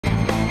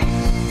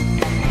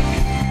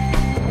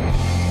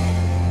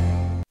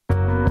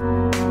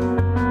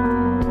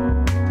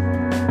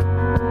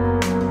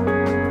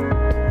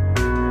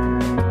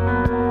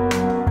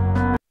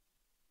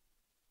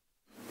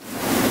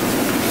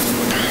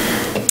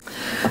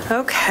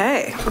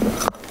Okay.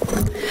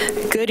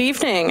 Good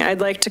evening.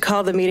 I'd like to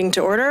call the meeting to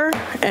order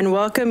and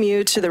welcome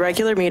you to the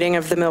regular meeting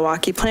of the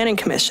Milwaukee Planning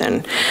Commission.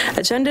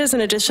 Agendas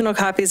and additional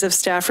copies of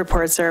staff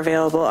reports are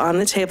available on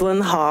the table in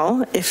the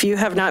hall. If you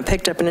have not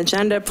picked up an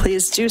agenda,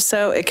 please do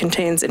so. It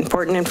contains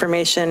important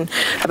information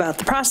about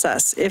the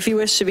process. If you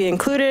wish to be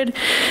included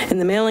in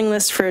the mailing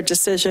list for a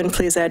decision,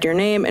 please add your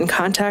name and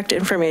contact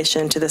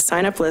information to the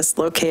sign-up list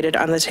located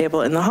on the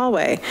table in the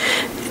hallway.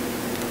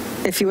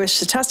 If you wish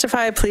to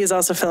testify, please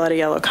also fill out a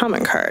yellow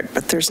comment card,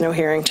 but there's no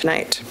hearing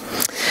tonight.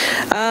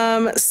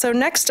 So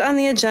next on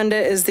the agenda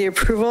is the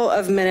approval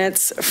of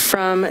minutes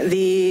from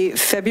the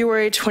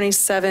February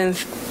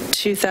 27th,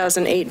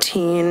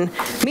 2018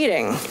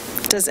 meeting.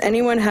 Does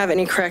anyone have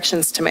any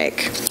corrections to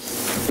make?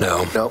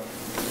 No. Nope.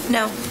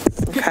 No.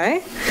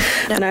 Okay.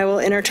 No. And I will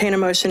entertain a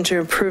motion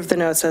to approve the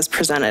notes as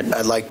presented.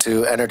 I'd like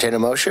to entertain a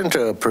motion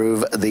to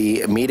approve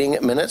the meeting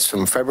minutes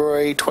from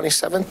February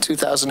 27th,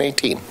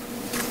 2018.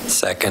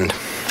 Second.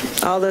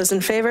 All those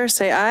in favor,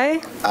 say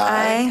aye.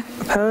 Aye.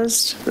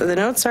 Opposed? The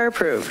notes are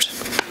approved.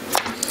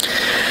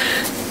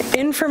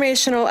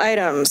 Informational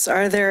items.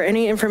 Are there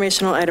any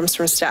informational items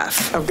from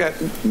staff? I've got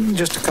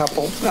just a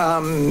couple.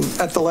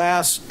 At the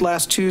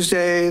last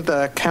Tuesday,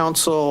 the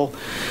council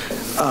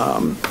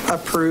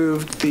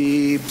approved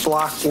the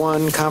Block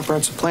 1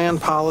 comprehensive plan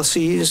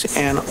policies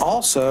and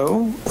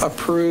also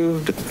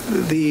approved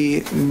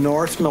the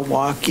North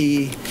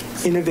Milwaukee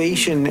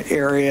Innovation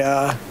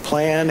Area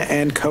Plan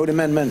and Code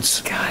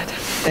Amendments. God.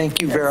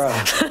 Thank you, Vera.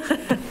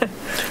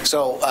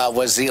 So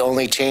was the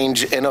only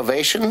change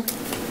innovation?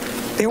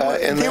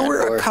 There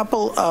were a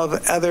couple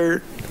of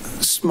other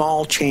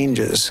small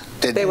changes.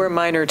 They were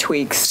minor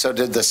tweaks. So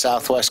did the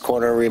southwest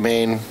corner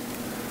remain?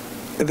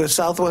 The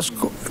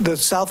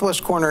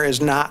southwest corner is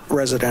not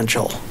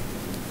residential.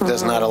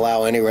 Does not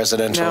allow any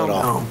residential at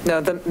all? No,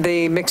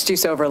 the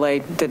mixed-use overlay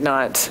did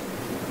not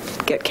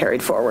get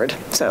carried forward.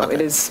 So okay.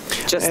 It is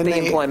just the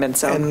employment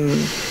zone. And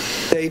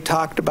they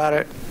talked about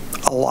it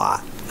a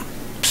lot.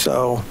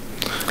 So.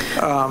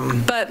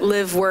 But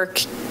live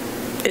work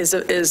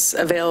is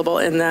available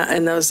in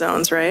those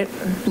zones, right?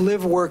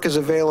 Live work is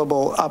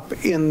available up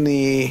in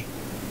the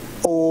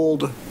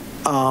old,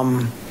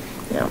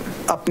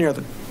 up near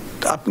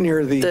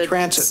the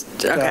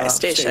transit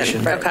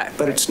station. Right. Okay.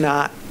 But it's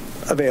not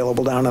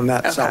available down on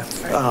that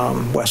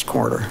west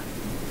corridor.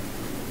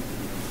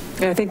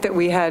 And I think that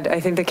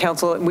the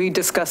council, we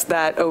discussed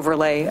that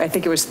overlay. I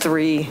think it was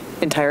 3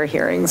 entire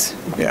hearings.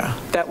 Yeah.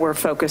 That were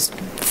focused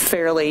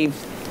fairly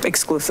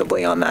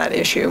exclusively on that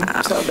issue.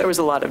 Wow. So there was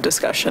a lot of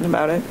discussion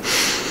about it.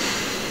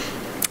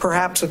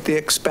 Perhaps at the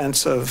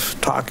expense of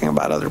talking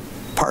about other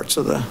parts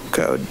of the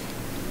code.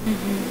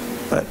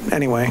 Mm-hmm. But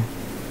anyway,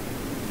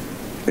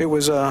 it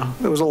was a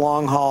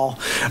long haul.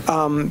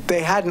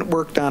 They hadn't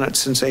worked on it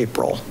since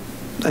April.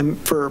 And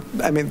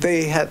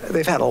they've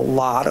had a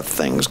lot of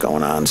things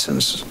going on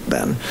since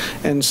then.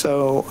 And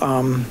so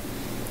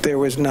there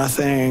was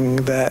nothing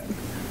that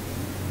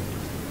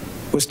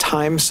was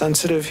time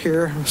sensitive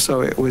here,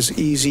 so it was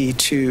easy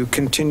to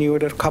continue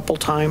it a couple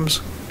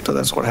times. So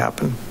that's what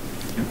happened.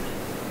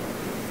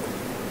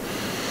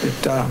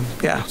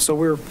 So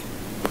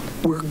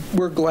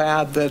we're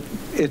glad that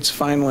it's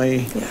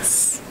finally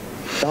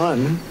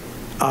done.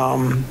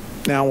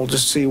 Now we'll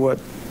just see what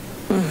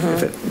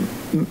if it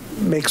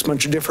makes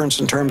much difference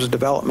in terms of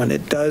development.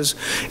 It does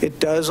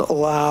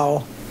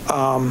allow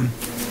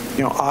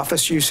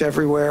office use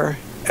everywhere.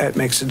 It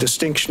makes a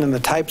distinction in the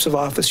types of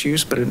office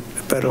use, but it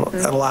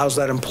allows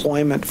that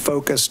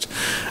employment-focused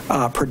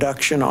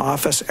production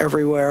office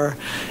everywhere.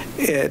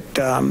 It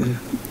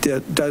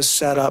does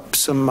set up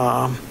some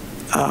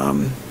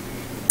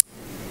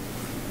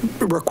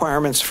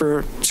requirements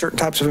for certain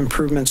types of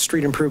improvements,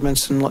 street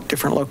improvements in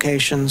different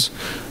locations.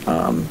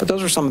 But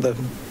those are some of the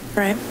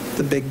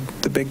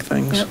big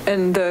things. Yep.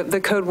 And the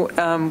code,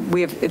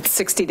 it's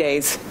 60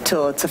 days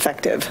till it's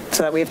effective,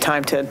 so that we have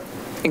time to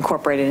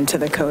incorporate it into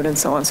the code and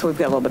so on. So we've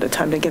got a little bit of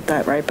time to get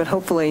that right. But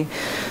hopefully,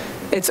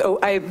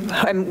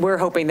 we're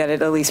hoping that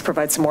it at least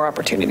provides some more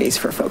opportunities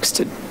for folks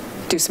to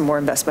do some more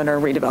investment or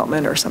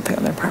redevelopment or something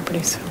on their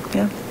properties. So,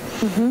 yeah,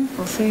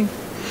 we'll see.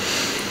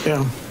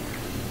 Yeah.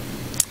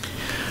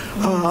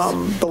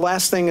 The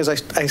last thing is I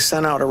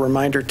sent out a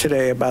reminder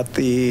today about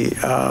the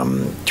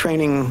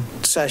training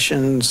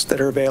sessions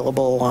that are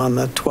available on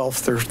the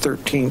 12th or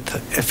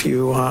 13th if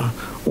you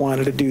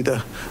wanted to do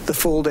the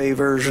full day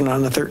version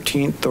on the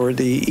 13th or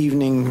the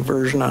evening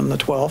version on the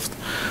 12th.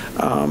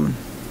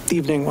 The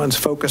evening one's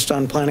focused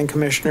on planning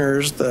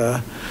commissioners.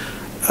 The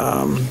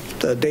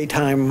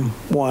daytime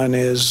one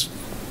is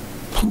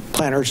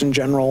planners in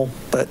general,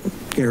 but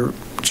you're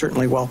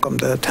certainly welcome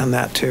to attend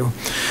that too.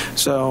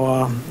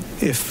 So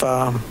if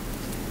I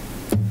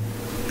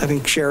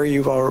think Sherry,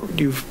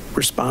 you've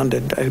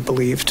responded, I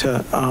believe,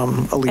 to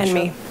Alicia. And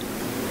me.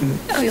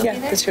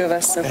 Yeah, the two of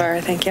us so far,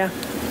 I think, yeah.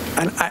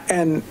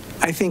 And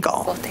I think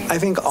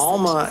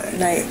Alma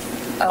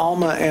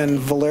and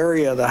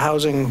Valeria, the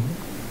housing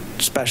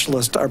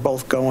specialist, are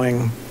both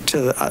going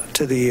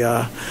to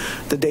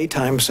the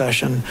daytime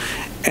session.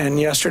 And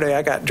yesterday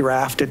I got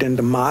drafted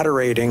into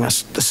moderating the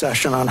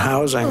session on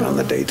housing on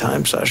the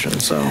daytime session.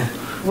 So,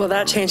 well,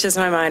 that changes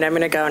my mind. I'm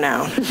going to go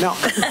now. no,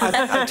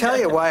 I'll tell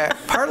you why.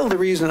 Part of the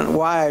reason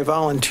why I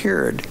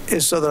volunteered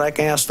is so that I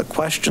can ask the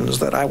questions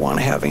that I want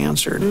to have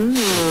answered.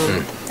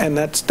 And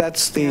that's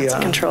the That's a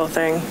control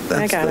thing.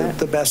 I got it.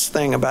 The best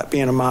thing about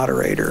being a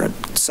moderator at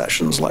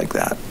sessions like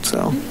that.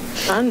 So,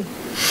 Fun.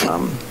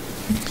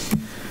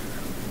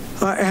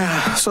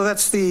 So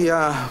that's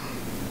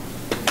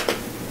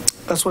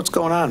that's what's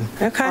going on.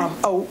 Okay.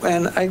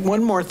 And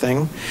one more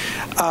thing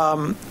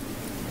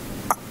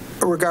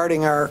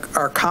regarding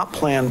our comp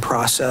plan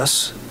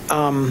process.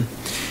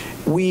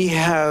 We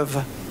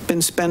have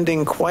been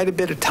spending quite a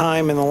bit of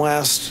time in the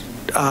last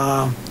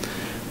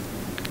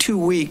 2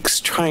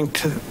 weeks trying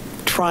to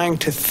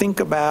think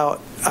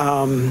about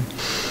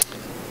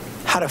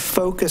how to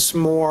focus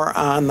more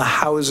on the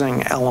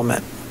housing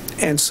element.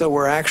 And so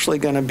we're actually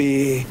going to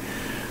be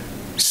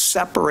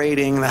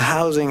separating the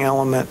housing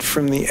element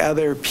from the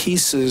other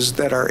pieces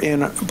that are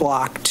in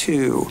Block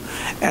 2,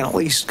 and at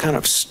least kind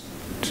of, so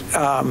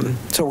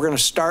we're going to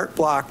start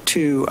Block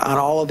 2 on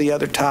all of the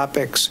other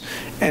topics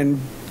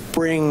and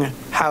bring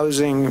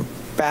housing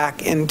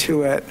back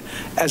into it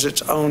as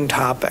its own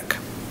topic,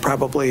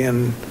 probably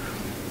in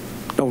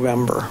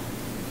November.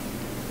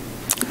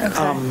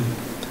 Okay.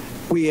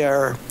 We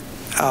are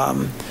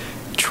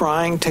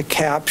trying to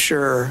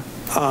capture,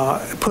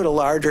 put a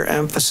larger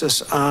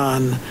emphasis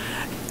on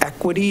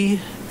equity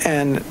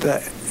and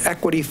the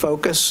equity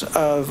focus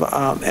of,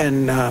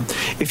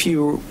 if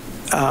you,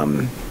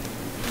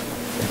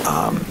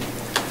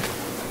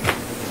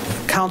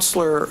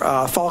 Counselor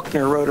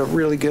Faulkner wrote a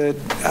really good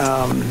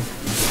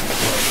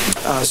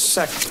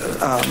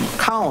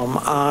column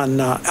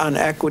on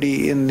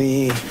equity in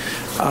the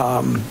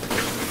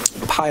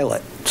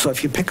pilot. So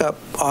if you pick up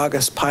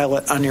August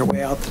pilot on your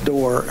way out the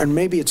door, and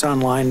maybe it's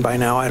online by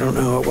now, I don't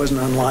know, it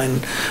wasn't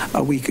online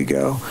a week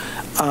ago.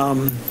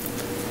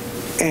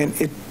 And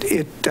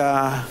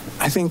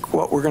I think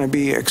what we're going to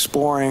be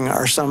exploring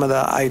are some of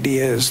the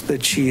ideas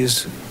that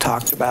she's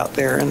talked about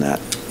there in that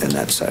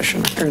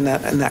session, or in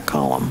that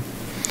column.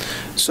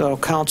 So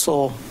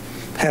council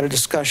had a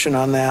discussion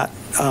on that.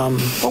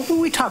 Well,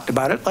 we talked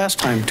about it last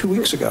time, 2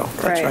 weeks ago.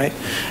 That's right.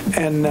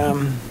 And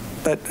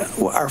but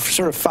our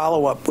sort of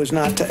follow-up was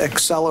not to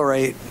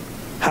accelerate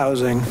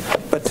housing,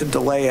 but to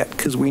delay it,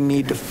 because we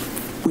need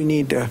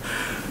to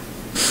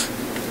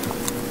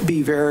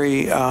be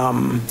very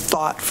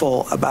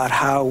thoughtful about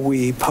how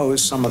we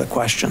pose some of the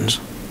questions.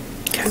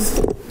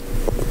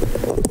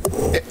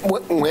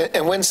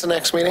 And when's the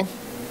next meeting?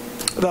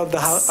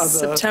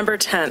 September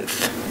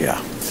 10th.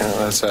 Yeah.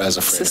 That's what I was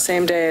It's afraid the of.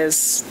 same day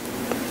as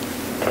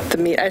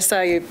the I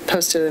saw you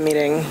posted the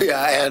meeting.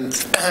 Yeah,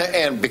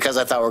 and because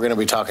I thought we were going to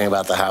be talking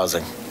about the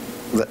housing,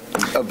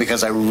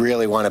 because I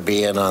really want to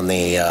be in on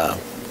the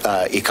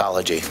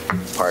ecology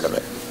part of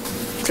it.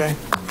 Okay.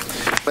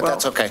 But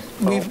that's okay.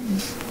 We'll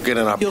get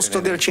an opportunity. You'll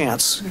still get a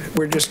chance.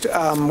 We're just,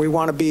 we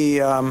want to be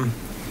a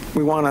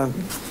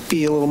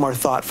little more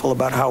thoughtful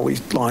about how we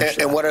launch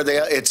And what are they?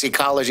 It's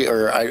ecology,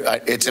 or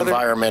it's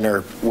environment,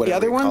 or whatever.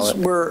 The other ones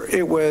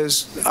it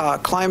was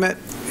climate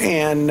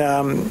and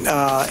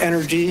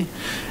energy,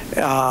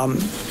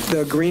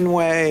 the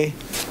greenway,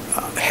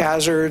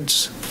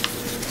 hazards,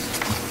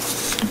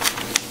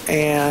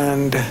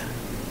 and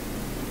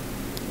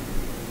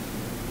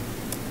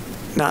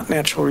not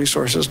natural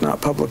resources,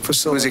 not public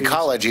facilities. It was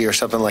ecology or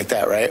something like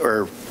that, right?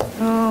 Or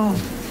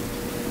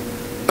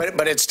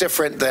but it's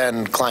different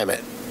than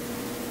climate.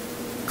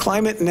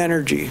 Climate and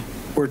energy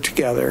were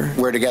together.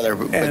 We're together,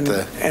 and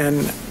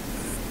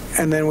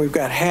then we've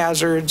got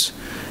hazards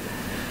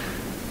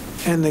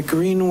and the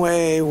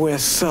greenway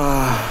with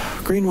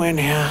greenway and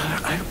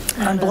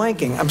I'm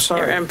blanking. I'm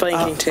sorry. Yeah, I'm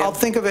blanking too. I'll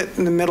think of it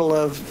in the middle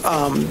of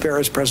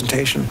Vera's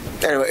presentation.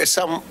 Anyway, it's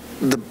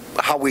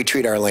how we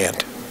treat our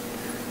land,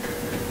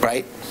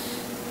 right?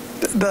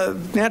 The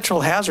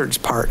natural hazards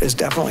part is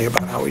definitely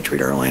about how we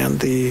treat our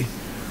land.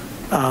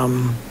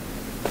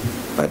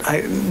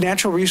 But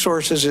natural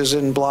resources is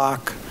in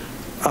Block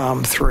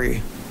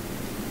 3.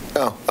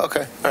 Oh,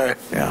 okay, all right.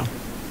 Yeah.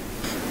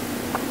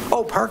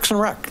 Oh, Parks and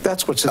Rec.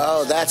 That's what's in.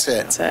 Oh, that's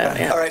it. That's it,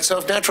 yeah. All right, so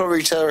if natural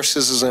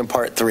resources is in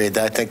Part 3,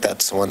 I think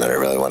that's the one that I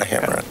really want to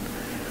hammer on.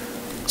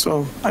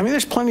 So, I mean,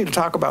 there's plenty to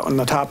talk about in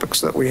the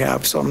topics that we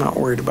have, so I'm not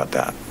worried about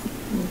that.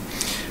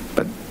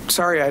 But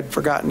sorry, I'd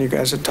forgotten you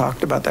guys had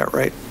talked about that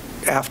right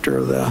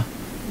after the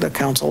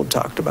council had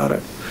talked about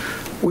it.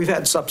 We've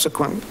had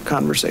subsequent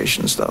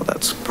conversations, though.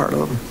 That's part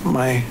of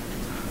my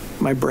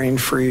brain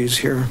freeze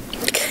here.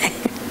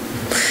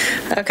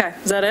 Okay,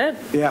 is that it?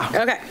 Yeah.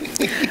 Okay.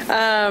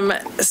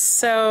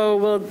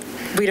 So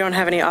we don't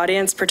have any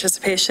audience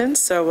participation,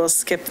 so we'll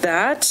skip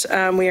that.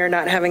 We are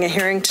not having a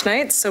hearing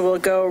tonight, so we'll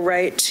go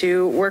right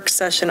to work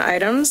session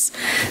items.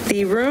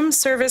 The room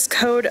service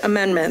code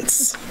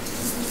amendments.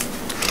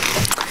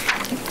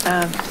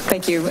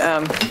 Thank you,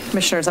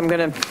 Commissioners. I'm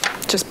going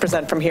to just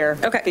present from here.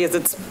 Okay. Because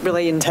it's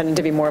really intended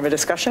to be more of a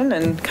discussion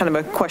and kind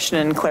of a question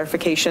and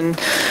clarification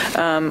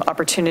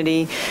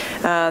opportunity.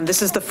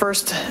 This is the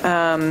first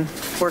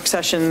work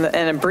session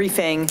and a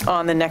briefing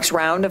on the next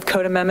round of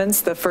code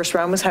amendments. The first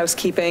round was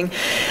housekeeping.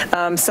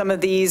 Some of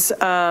these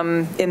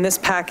in this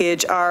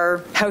package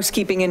are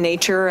housekeeping in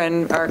nature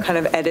and are kind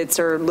of edits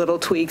or little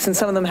tweaks, and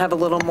some of them have a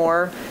little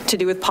more to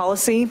do with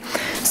policy.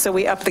 So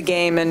we upped the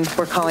game and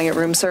we're calling it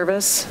room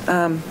service,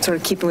 sort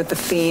of keeping with the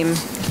theme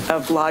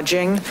of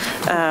lodging.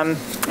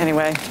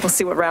 Anyway, we'll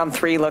see what round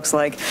 3 looks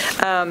like.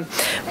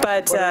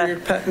 What are your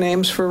pet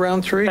names for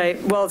round 3?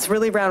 Right. Well, it's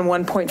really round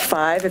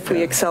 1.5 if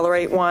we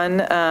accelerate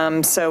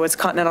one. So it's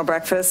continental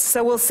breakfast.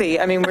 So we'll see.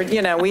 I mean,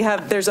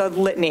 there's a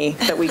litany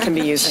that we can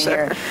be using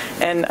here.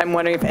 And I'm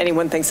wondering if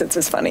anyone thinks it's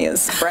as funny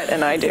as Brett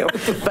and I do.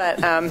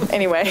 But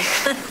anyway,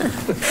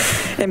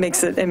 it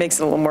makes it a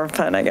little more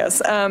fun, I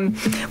guess.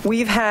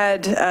 We've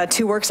had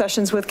 2 work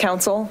sessions with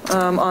council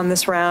on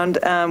this round.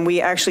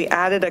 We actually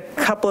added a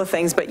couple of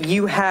things, but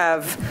you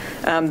have,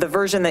 the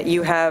version that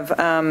you have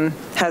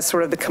has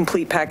sort of the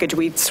complete package.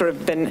 We've sort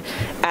of been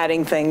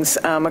adding things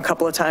a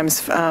couple of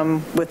times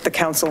with the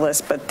council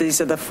list, but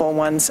these are the full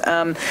ones.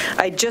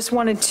 I just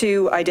wanted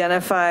to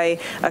identify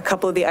a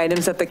couple of the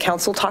items that the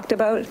council talked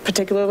about,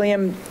 particularly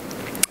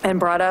and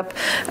brought up,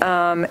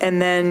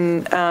 and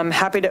then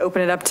happy to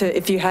open it up to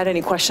if you had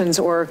any questions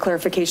or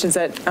clarifications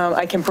that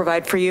I can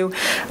provide for you,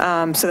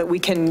 so that we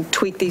can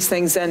tweak these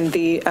things. And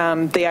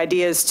the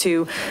idea is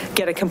to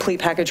get a complete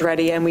package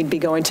ready, and we'd be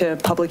going to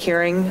public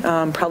hearing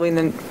probably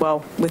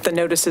with the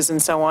notices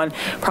and so on,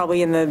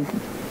 probably in the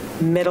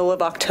middle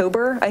of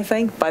October, I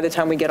think, by the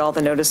time we get all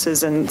the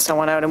notices and so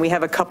on out. And we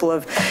have a couple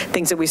of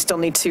things that we still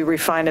need to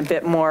refine a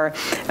bit more.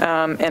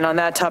 And on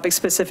that topic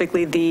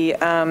specifically,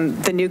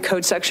 the new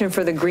code section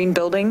for the green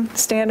building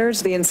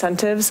standards, the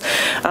incentives,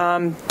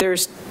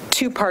 there's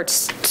 2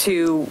 parts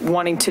to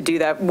wanting to do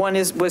that. One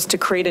was to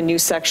create a new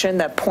section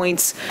that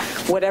points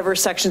whatever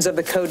sections of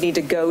the code need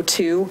to go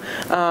to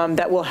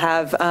that will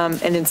have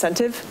an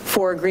incentive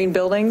for green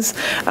buildings.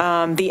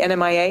 The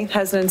NMIA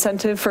has an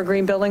incentive for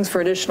green buildings for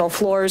additional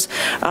floors.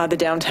 The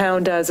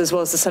downtown does, as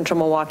well as the central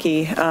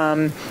Milwaukee,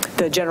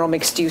 the general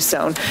mixed use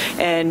zone.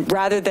 And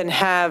rather than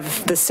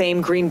have the same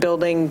green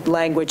building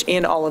language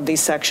in all of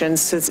these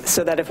sections,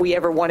 so that if we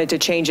ever wanted to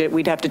change it,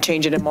 we'd have to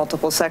change it in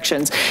multiple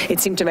sections, it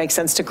seemed to make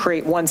sense to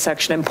create one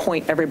section and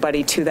point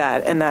everybody to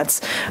that, and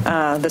that's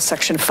the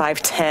section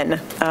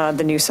 510,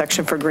 the new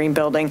section for green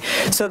building.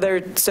 So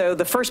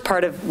the first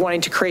part of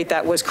wanting to create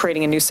that was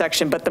creating a new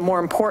section, but the more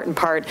important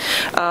part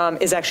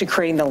is actually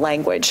creating the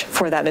language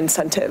for that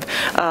incentive.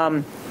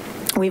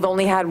 We've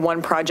only had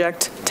one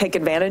project take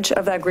advantage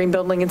of that green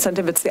building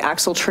incentive. It's the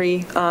Axle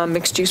Tree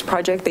mixed use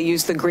project. They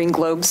use the Green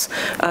Globes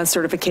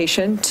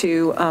certification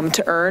to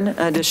earn an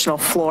additional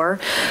floor.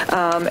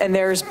 And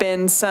there's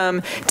been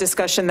some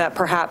discussion that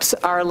perhaps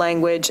our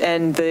language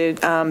and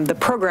the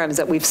programs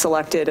that we've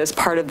selected as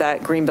part of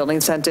that green building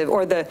incentive,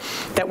 or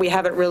that we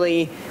haven't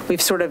really,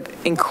 we've sort of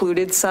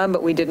included some,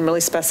 but we didn't really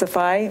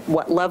specify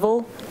what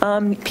level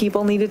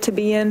people needed to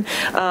be in,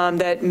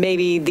 that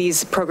maybe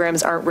these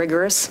programs aren't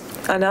rigorous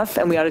enough,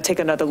 and we ought to take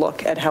another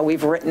look at how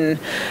we've written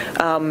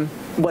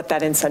what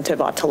that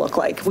incentive ought to look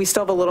like. We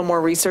still have a little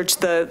more research.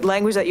 The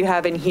language that you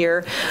have in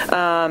here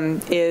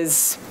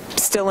is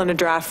still in a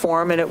draft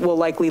form, and it will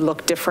likely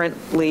look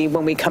differently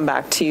when we come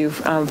back to you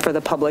for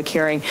the public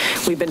hearing.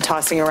 We've been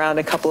tossing around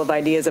a couple of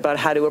ideas about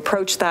how to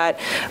approach that.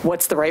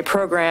 What's the right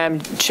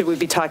program? Should we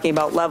be talking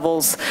about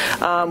levels?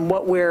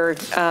 What we're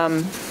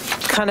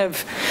kind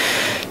of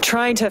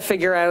trying to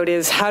figure out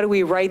is how do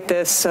we write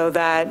this so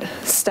that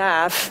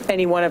staff,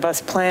 any one of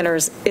us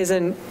planners,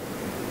 isn't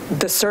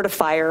the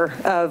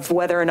certifier of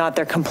whether or not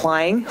they're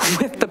complying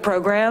with the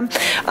program,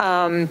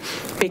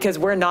 because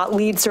we're not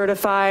LEED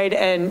certified,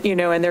 and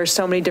and there's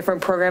so many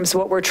different programs. So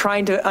what we're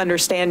trying to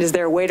understand is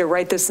there a way to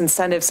write this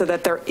incentive so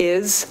that there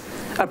is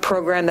a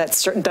program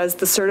that does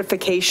the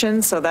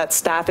certification, so that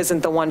staff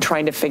isn't the one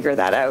trying to figure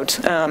that out.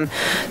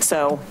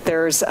 So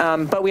there's,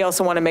 but we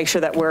also want to make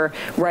sure that we're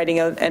writing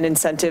an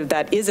incentive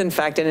that is in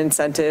fact an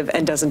incentive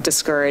and doesn't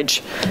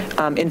discourage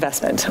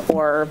investment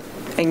or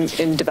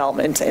in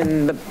development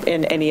in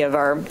any of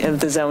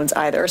the zones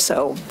either.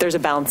 So there's a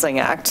balancing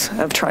act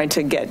of trying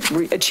to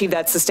achieve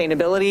that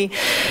sustainability,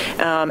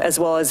 as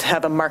well as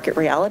have a market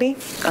reality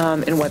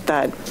in what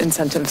that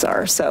incentives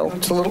are. So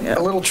it's a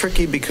little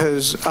tricky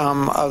because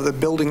of the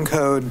building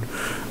code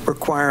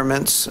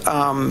requirements.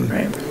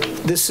 Right.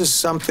 This is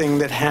something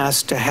that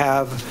has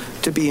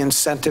to be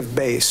incentive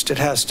based.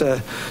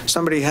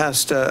 Somebody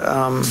has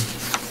to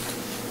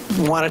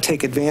want to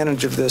take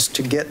advantage of this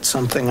to get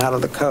something out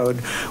of the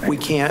code. Right. We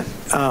can't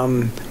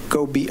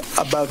go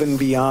above and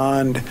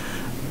beyond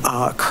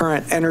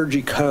current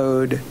energy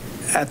code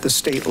at the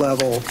state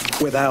level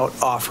without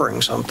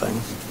offering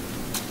something.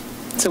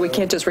 So we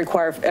can't just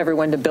require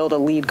everyone to build a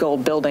LEED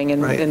Gold building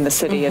in the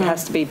city. It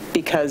has to be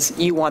because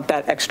you want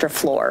that extra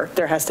floor.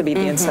 There has to be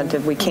the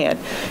incentive. We can't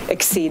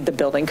exceed the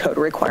building code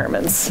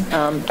requirements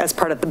as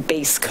part of the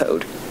base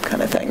code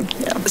kind of thing.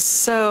 Yeah.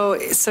 So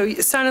it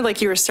sounded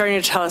like you were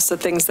starting to tell us the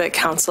things that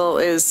council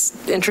is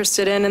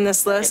interested in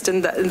this list,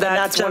 and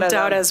that jumped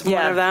out as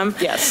one of them.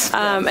 Yes.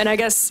 And I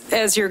guess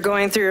as you're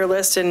going through your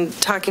list and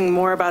talking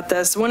more about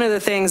this, one of the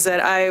things that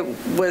I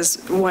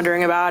was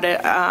wondering about it,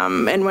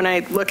 and when I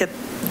look at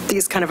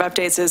these kind of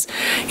updates, is,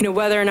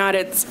 whether or not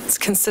it's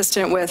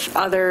consistent with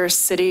other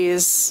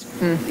cities,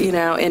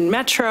 in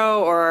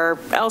Metro or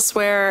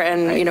elsewhere,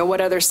 and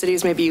what other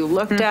cities maybe you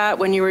looked at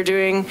when you were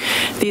doing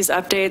these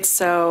updates.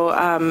 So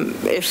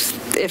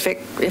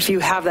if you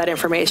have that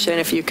information,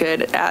 if you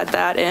could add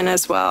that in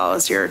as well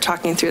as you're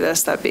talking through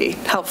this, that'd be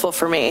helpful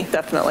for me.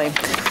 Definitely.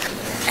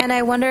 And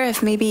I wonder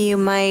if maybe you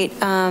might,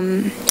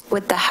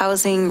 with the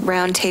housing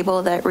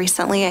roundtable that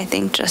recently I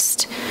think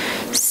just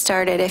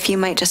started, if you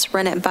might just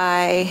run it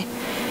by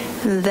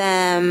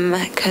them,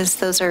 because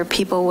those are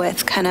people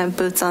with kind of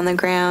boots on the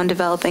ground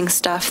developing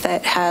stuff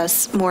that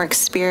has more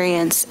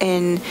experience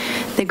in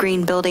the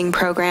green building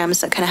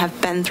programs, that kind of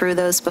have been through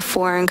those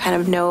before and kind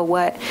of know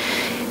what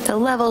the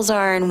levels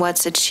are and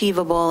what's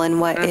achievable and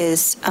what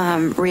is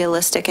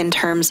realistic in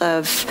terms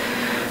of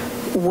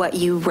what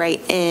you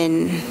write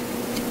in,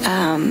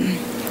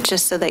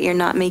 just so that you're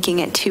not making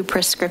it too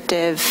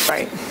prescriptive.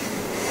 Right.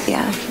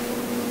 Yeah.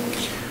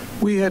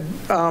 We had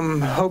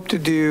hoped to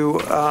do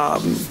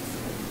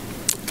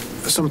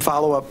some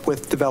follow-up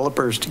with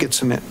developers to get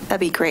some That'd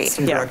be great.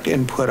 direct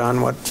input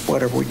on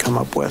whatever we come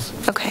up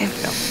with. Okay.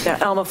 Yeah,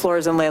 Alma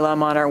Flores and Layla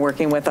Ahmad are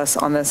working with us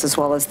on this, as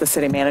well as the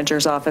city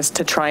manager's office,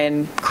 to try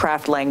and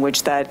craft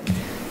language that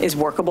is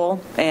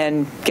workable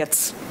and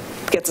gets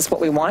us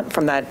what we want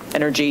from that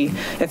energy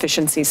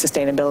efficiency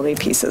sustainability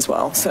piece as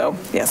well. So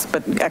yes,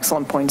 but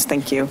excellent points.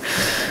 Thank you.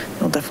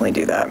 We'll definitely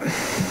do that.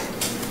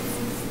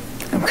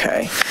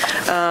 Okay.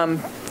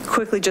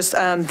 Quickly, just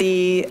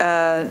the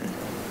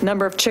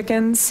number of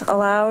chickens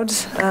allowed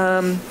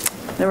in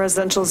the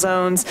residential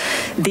zones.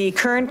 The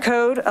current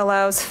code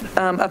allows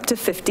up to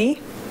 50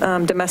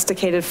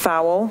 domesticated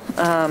fowl.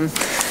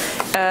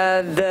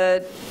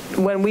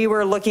 When we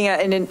were looking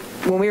at,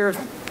 when we were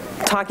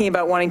talking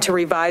about wanting to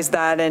revise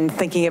that and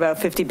thinking about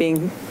 50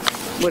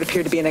 would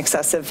appear to be an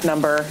excessive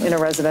number in a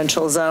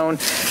residential zone,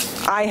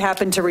 I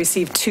happened to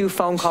receive 2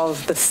 phone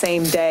calls the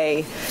same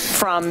day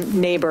from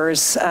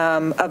neighbors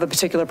of a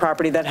particular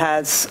property that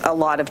has a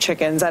lot of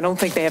chickens. I don't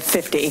think they have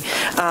 50,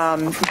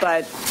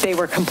 but they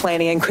were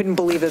complaining and couldn't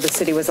believe that the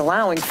city was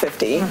allowing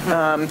 50.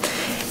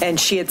 And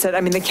she had said,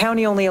 the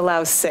county only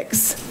allows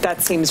 6.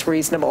 That seems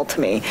reasonable to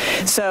me.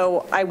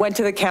 So I went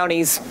to the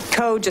county's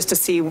code just to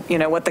see,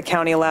 what the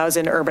county allows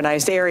in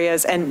urbanized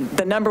areas, and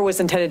the number was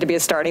intended to be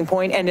a starting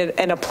point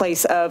and a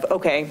place of,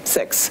 okay,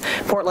 6.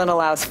 Portland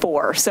allows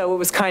 4. So it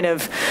was kind of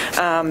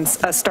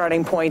a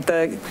starting point.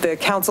 The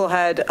council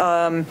had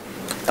a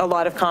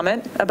lot of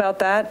comment about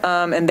that,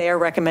 and they are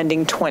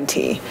recommending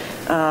 20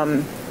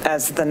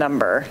 as the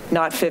number,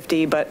 not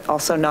 50, but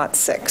also not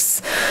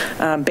 6,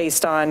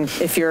 based on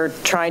if you're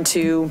trying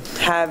to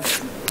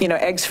have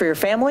eggs for your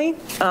family.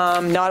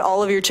 Not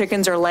all of your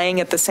chickens are laying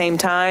at the same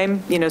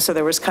time, so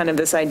there was kind of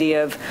this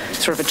idea of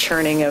sort of a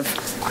churning of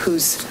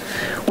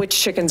which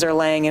chickens are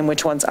laying and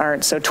which ones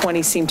aren't. So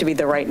 20 seemed to be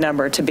the right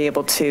number to be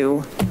able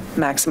to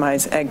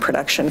maximize egg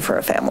production for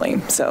a family.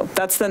 So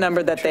that's the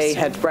number that they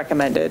had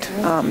recommended.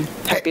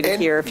 Happy to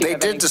hear if you have any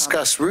They did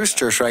discuss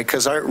roosters, right?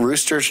 Because aren't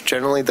roosters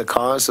generally the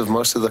cause of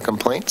most of the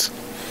complaints?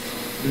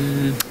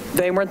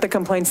 They weren't the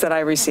complaints that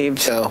I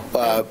received. No,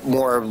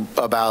 more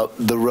about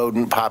the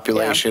rodent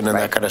population and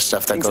that kind of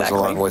stuff that goes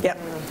along with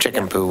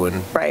chicken poo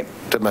and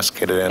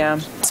domesticated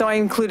animals. Yeah. So I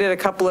included a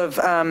couple of,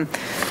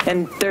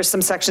 and there's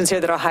some sections here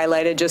that are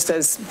highlighted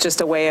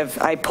just a way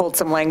of, I pulled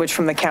some language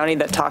from the county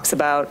that talks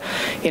about,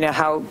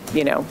 how,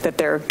 that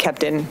they're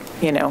kept in,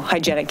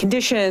 hygienic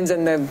conditions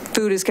and the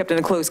food is kept in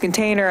a closed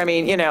container.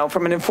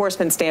 From an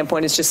enforcement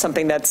standpoint, it's just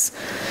something that's,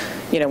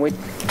 we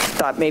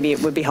thought maybe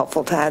it would be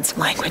helpful to add some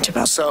language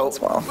about that as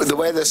well. The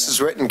way this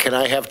is written, can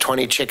I have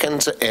 20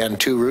 chickens and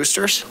 2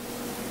 roosters?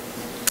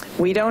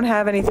 We don't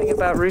have anything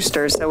about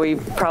roosters, so we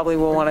probably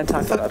will want to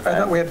talk about that. I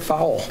thought we had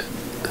fowl.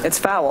 It's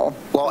fowl.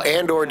 Well,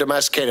 and/or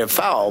domesticated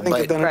fowl,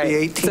 but then it'd be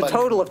 18. It's a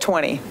total of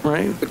 20.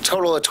 Right. a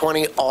total of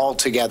 20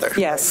 altogether.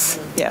 Yes.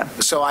 Yeah.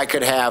 So I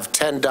could have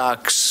 10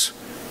 ducks,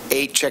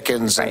 8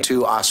 chickens, and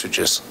 2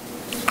 ostriches.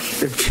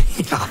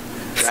 Yeah.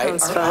 Right?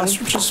 Sounds Are fun.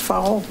 ostriches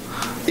fowl?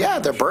 Yeah,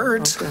 they're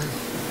birds. Okay.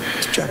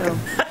 Just checking.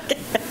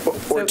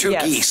 Or 2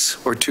 yes.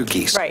 geese. Or 2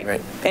 geese.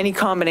 Right. Any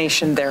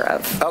combination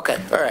thereof. Okay.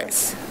 All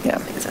right. Yeah.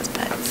 That's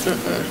pets.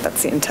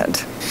 That's the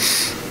intent.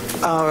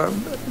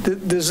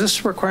 Does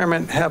this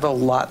requirement have a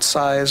lot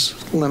size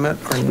limit?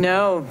 Or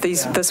No,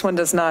 this one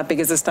does not,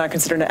 because it's not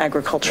considered an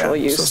agricultural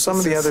use. So some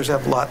of the others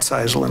have lot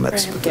size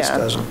limits, but this Yeah.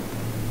 doesn't.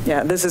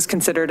 Yeah, this is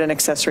considered an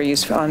accessory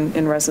use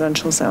in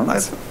residential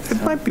zones.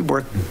 It might be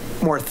worth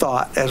more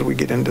thought as we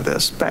get into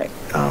this. Right.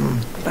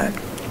 But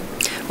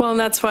Well, and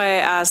that's why I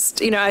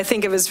asked, I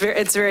think it's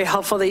very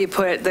helpful that you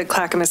put the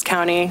Clackamas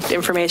County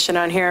information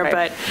on here,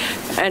 Right.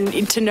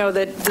 and to know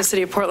that the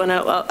city of Portland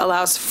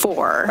allows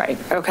 4. Right.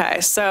 Okay,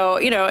 so,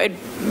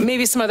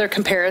 maybe some other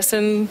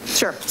comparison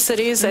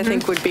cities I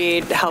think would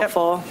be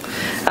helpful.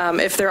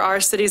 If there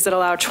are cities that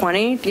allow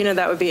 20,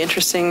 that would be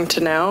interesting to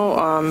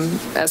know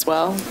as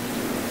well,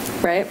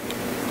 right?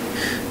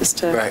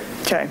 Right.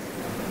 Okay.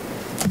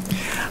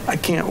 I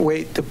can't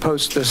wait to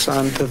post this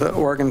onto the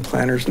Oregon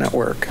Planners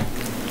Network.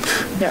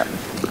 Yeah.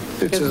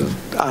 It's an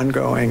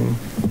ongoing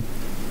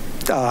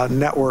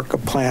network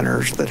of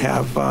planners that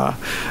have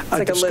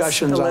like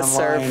discussions a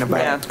listserv, online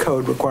about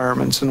code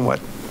requirements and what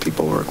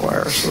people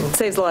require. So. It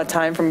saves a lot of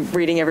time from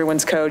reading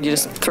everyone's code. You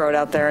just throw it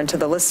out there into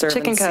the listserv.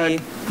 Chicken and code.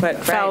 see what,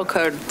 Foul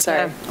code,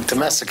 sorry. Yeah.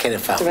 Domesticated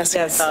fowl.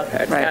 Domesticated foul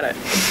code, Right.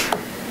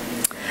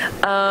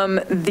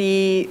 got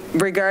it.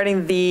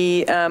 Regarding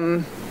the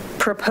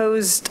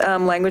proposed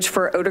language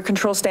for odor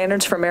control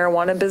standards for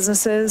marijuana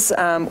businesses,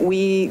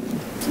 we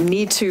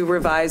need to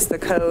revise the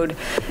code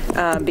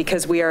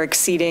because we are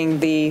exceeding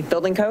the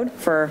building code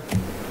for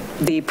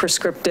the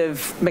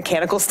prescriptive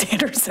mechanical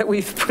standards that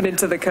we've put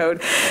into the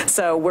code.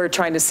 So we're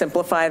trying to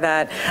simplify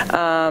that.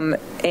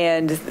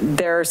 And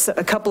there's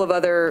a couple of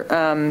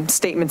other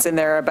statements in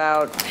there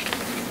about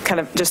kind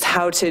of just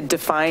how to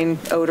define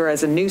odor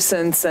as a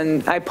nuisance,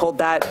 and I pulled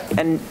that,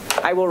 and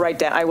I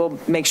will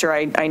make sure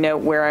I know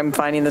where I'm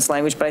finding this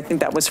language, but I think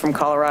that was from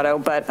Colorado.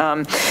 But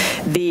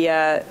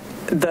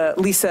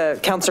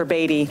Counselor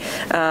Beatty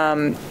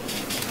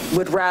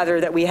would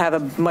rather that we have a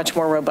much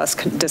more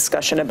robust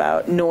discussion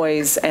about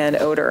noise and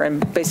odor,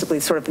 and basically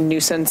sort of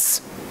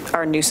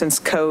our nuisance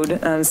code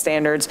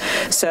standards.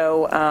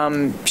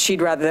 So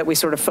she'd rather that we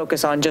sort of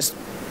focus on just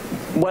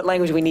what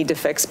language we need to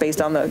fix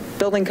based on the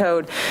building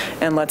code,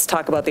 and let's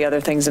talk about the other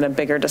things in a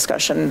bigger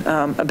discussion,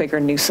 a bigger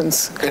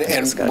nuisance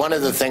discussion. And one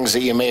of the things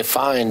that you may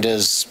find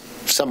is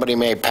somebody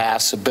may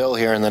pass a bill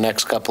here in the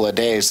next couple of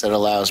days that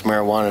allows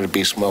marijuana to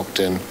be smoked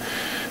in,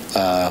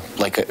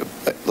 like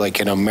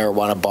in a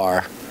marijuana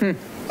bar.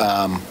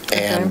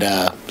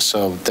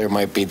 So there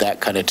might be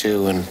that kind of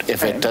too, and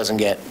if it doesn't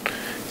get,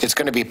 it's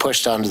going to be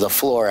pushed onto the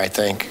floor, I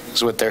think,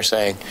 is what they're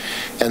saying.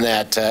 And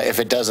that if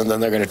it doesn't,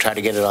 then they're going to try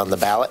to get it on the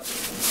ballot.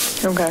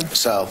 Okay.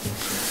 So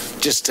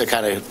just to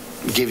kind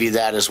of give you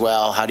that as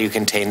well, how do you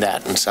contain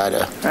that inside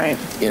a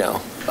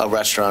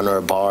restaurant or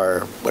a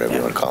bar or whatever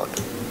you want to call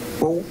it?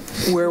 Well,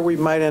 where we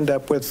might end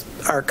up with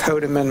our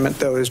code amendment,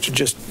 though, is to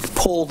just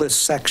pull this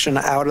section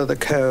out of the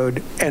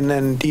code and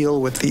then deal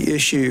with the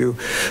issue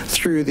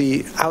through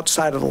the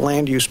outside of the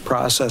land use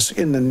process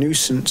in the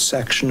nuisance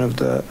section of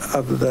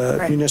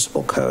the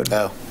municipal code.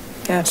 Oh.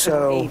 Yeah,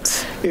 so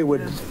it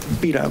would,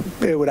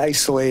 it would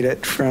isolate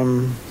it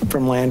from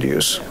land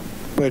use,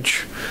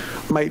 which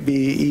might be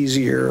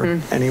easier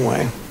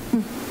anyway.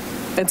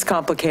 It's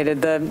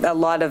complicated. A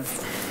lot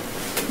of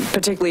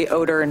particularly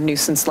odor and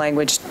nuisance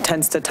language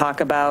tends to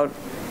talk about,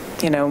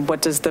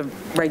 what does the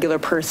regular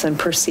person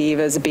perceive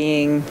as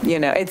being,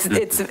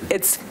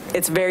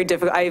 it's very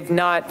difficult. I've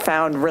not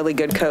found really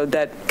good code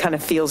that kind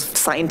of feels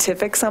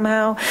scientific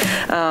somehow.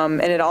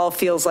 And it all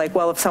feels like,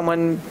 well, if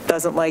someone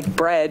doesn't like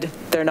bread,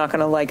 they're not going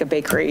to like a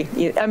bakery.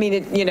 I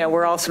mean,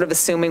 we're all sort of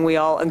assuming we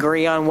all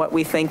agree on what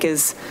we think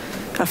is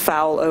a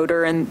foul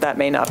odor, and that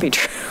may not be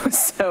true.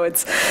 So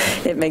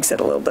it makes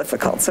it a little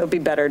difficult. So it'd be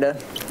better to,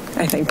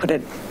 I think, put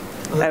it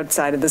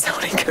outside of the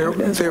zoning code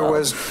there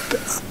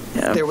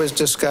was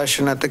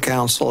discussion at the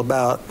council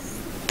about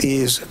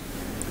these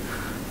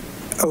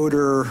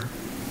odor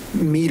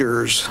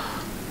meters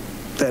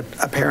that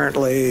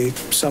apparently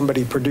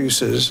somebody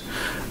produces,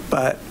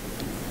 but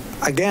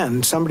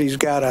again, somebody's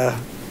got to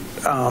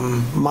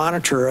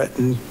monitor it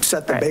and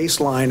set the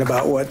baseline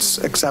about what's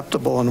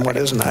acceptable and what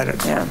isn't. I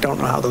don't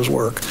know how those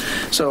work.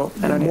 So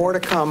more to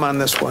come on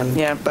this one.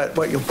 Yeah. But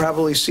what you'll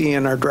probably see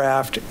in our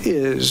draft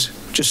is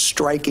just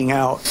striking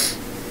out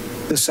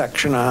the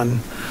section on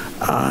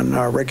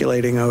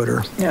regulating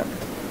odor. Yeah.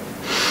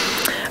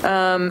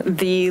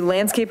 The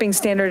landscaping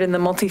standard and the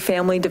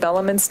multifamily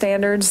development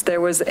standards, there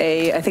was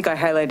I think I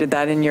highlighted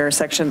that in your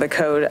section of the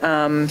code.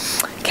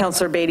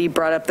 Councilor Beatty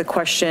brought up the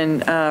question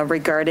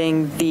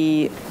regarding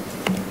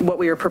what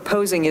we were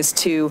proposing is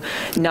to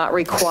not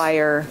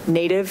require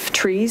native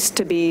trees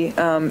to be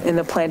in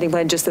the planting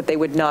plan, just that they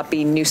would not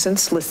be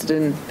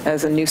listed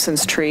as a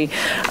nuisance tree.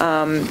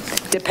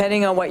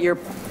 Depending on what your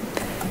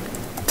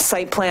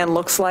site plan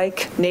looks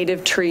like,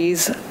 native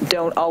trees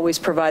don't always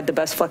provide the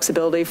best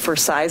flexibility for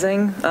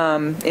sizing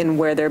in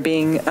where they're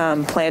being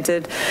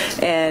planted.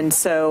 And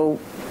so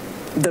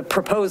the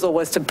proposal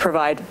was to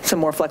provide some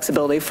more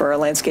flexibility for a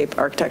landscape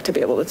architect to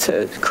be able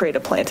to create a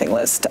planting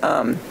list.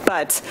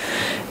 But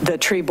the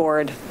tree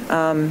board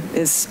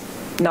is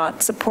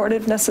not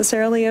supportive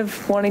necessarily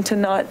of wanting to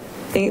not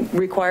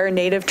require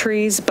native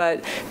trees,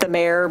 but the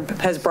mayor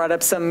has brought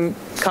up some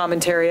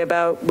commentary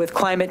about with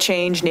climate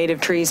change,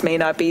 native trees may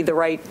not be the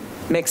right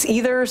mix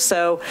either,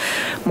 so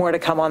more to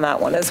come on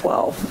that one as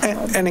well.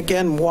 And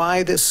again,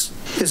 why this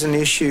is an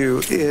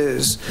issue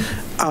is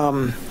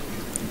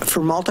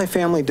for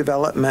multifamily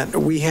development,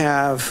 we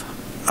have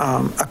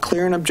a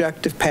clear and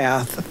objective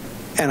path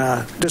and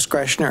a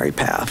discretionary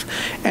path.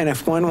 And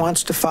if one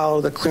wants to follow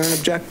the clear and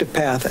objective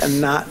path and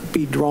not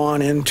be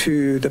drawn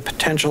into the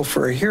potential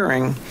for a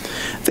hearing,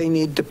 they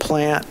need to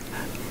plant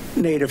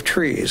native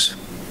trees.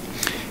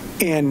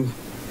 And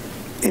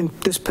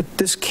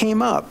this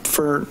came up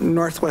for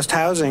Northwest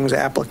Housing's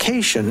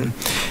application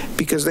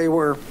because the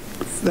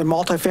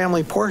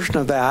multifamily portion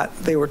of that,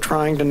 they were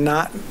trying to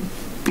not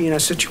be in a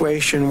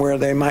situation where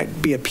they might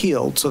be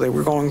appealed, so they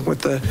were going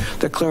with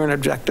the clear and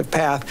objective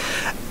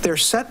path. Their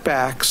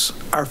setbacks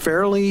are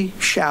fairly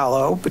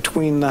shallow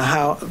between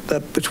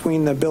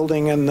the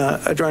building and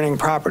the adjoining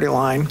property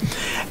line,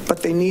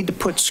 but they need to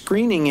put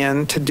screening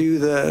in to do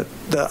the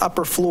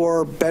upper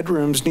floor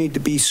bedrooms need to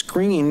be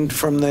screened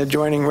from the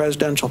adjoining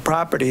residential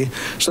property,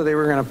 so they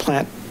were going to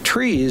plant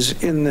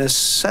trees in this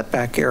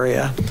setback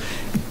area.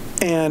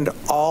 And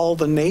all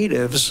the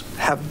natives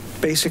have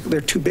basically,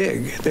 they're too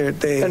big.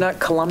 They're not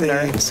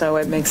columnar, so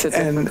it makes it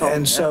difficult.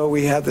 And so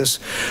we have this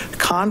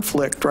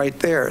conflict right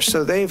there.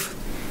 So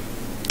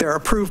their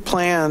approved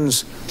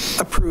plans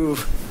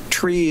approve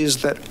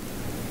trees that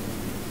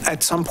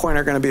at some point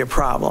are going to be a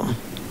problem.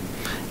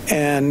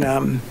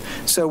 And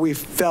so we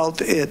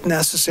felt it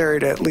necessary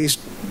to at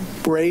least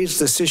raise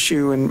this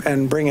issue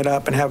and bring it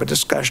up and have a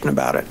discussion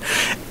about it.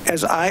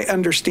 As I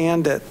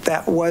understand it,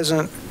 that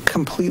wasn't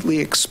completely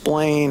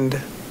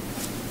explained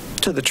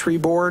to the tree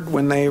board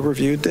when they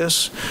reviewed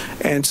this,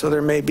 and so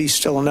there may be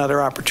still another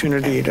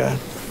opportunity to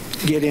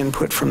get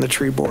input from the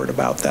tree board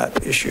about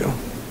that issue.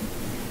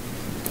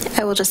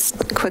 I will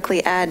just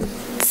quickly add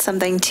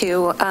something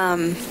too.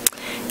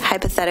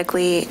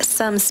 Hypothetically,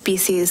 some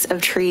species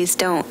of trees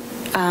don't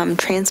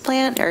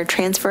transplant or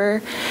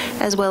transfer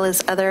as well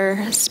as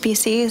other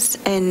species,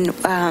 and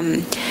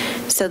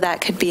so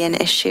that could be an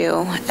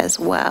issue as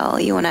well.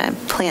 You want to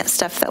plant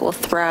stuff that will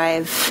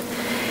thrive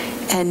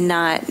and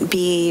not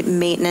be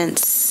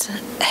maintenance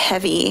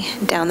heavy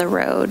down the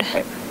road.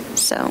 Right.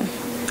 So,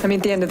 I mean,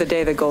 at the end of the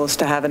day, the goal is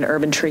to have an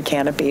urban tree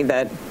canopy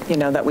that,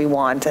 that we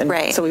want. And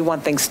right. So we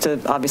want things to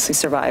obviously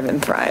survive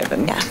and thrive.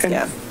 And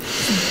yeah.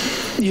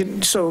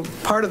 So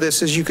part of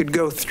this is you could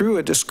go through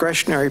a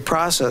discretionary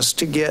process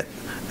to get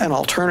an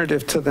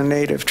alternative to the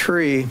native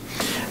tree,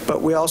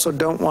 but we also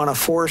don't want to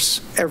force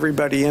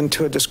everybody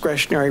into a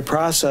discretionary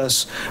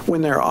process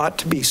when there ought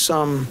to be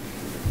some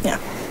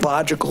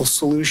logical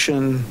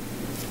solution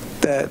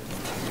that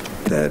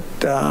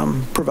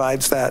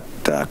provides that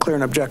clear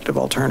and objective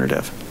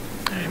alternative.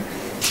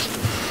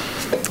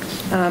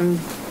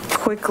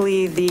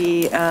 Quickly,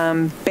 the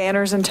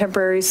banners and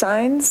temporary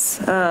signs,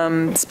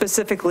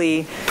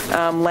 specifically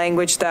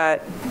language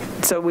that,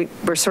 so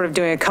we're sort of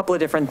doing a couple of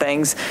different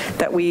things,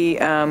 that we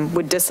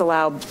would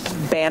disallow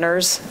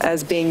banners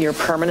as being your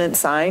permanent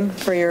sign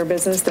for your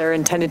business. They're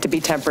intended to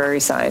be temporary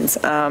signs.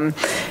 And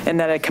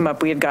that had come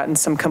up, we had gotten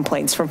some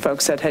complaints from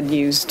folks that had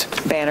used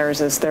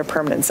banners as their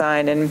permanent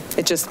sign, and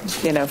it just,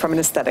 from an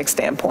aesthetic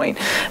standpoint,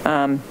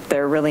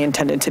 they're really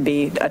intended to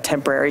be a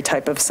temporary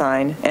type of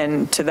sign.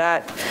 And to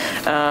that,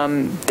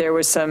 there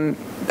was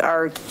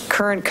our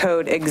current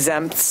code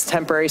exempts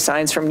temporary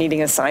signs from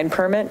needing a sign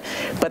permit,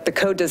 but the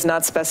code does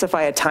not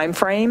specify a time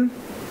frame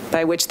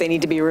by which they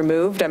need to be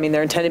removed. I mean,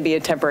 they're intended to be a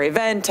temporary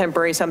event,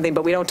 temporary something,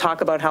 but we don't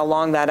talk about how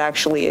long that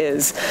actually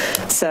is.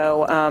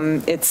 So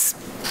it's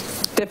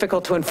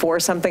difficult to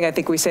enforce something. I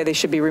think we say they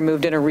should be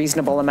removed in a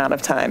reasonable amount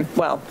of time.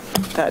 Well,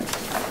 that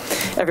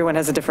everyone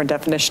has a different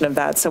definition of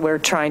that. So we're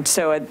trying.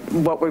 So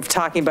what we're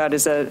talking about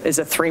is a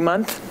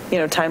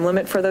 3-month, time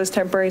limit for those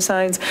temporary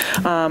signs.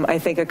 I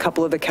think a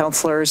couple of the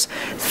counselors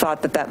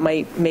thought that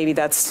maybe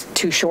that's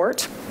too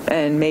short,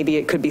 and maybe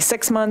it could be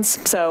 6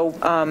 months. So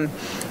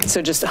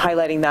just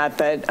highlighting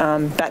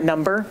that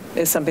number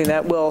is something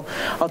that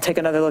I'll take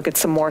another look at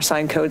some more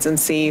sign codes and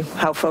see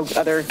how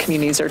other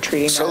communities are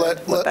treating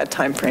what that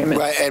time frame is.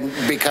 Right, and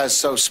because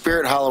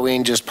Spirit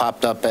Halloween just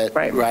popped up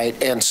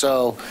right, and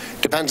so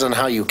depends on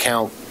how you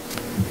count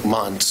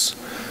months.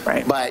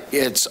 Right. But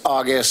it's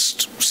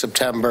August,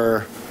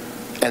 September,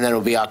 and then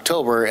it'll be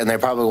October, and they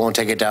probably won't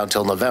take it down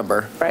until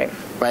November. Right.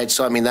 Right,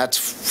 so I mean, that's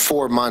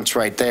 4 months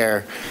right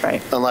there.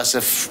 Right. Unless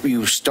if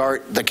you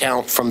start the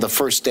count from the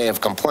first day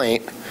of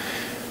complaint,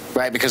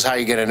 right, because how are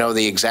you going to know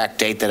the exact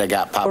date that it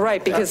got popped? Well,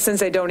 right, because since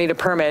they don't need a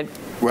permit,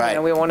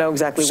 right. We won't know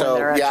exactly when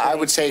they're actually. So, I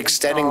would say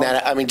extending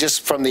that, I mean,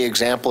 just from the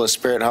example of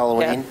Spirit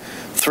Halloween,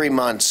 3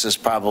 months is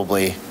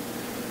probably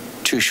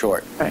too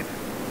short. Right.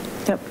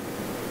 Yep.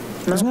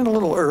 Isn't it a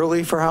little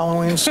early for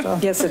Halloween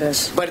stuff? Yes, it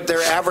is. But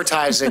they're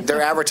advertising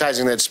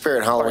that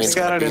Spirit Halloween's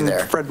going to be there. Got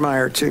it in Fred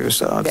Meyer, too,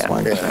 so it's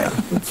like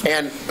that.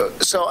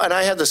 And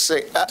I had to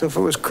say... So if it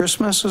was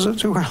Christmas, is it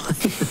too early?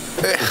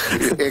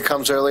 It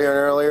comes earlier and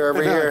earlier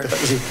every year.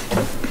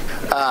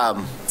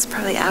 it's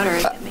probably outer.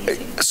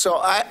 So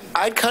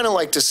I'd kind of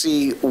like to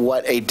see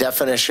what a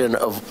definition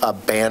of a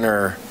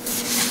banner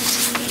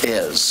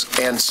is.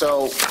 And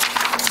so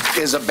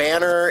is a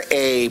banner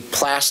a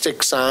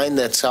plastic sign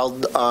that's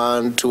held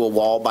onto a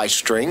wall by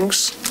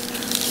strings?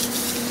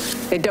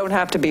 They don't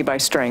have to be by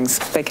strings.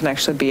 They can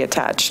actually be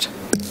attached.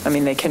 I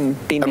mean, they can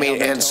be nailed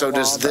into and so a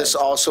does wall, this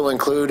but- also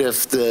include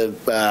if the,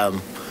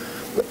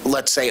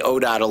 let's say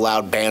ODOT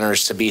allowed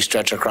banners to be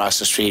stretched across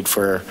the street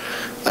for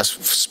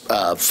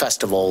a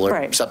festival or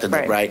Right, something,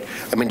 right. right?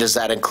 I mean, does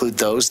that include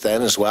those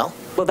then as well?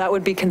 Well, that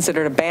would be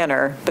considered a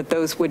banner, but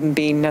those wouldn't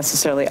be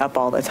necessarily up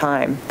all the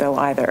time, though,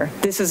 either.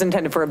 This is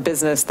intended for a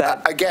business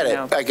that, I get you it,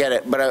 know. I get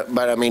it,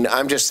 but I mean,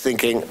 I'm just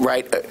thinking,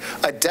 right,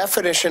 a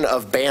definition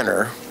of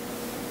banner,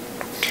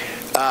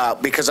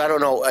 because I don't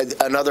know,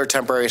 another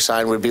temporary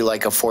sign would be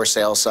like a for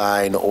sale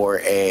sign or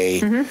a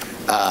Yard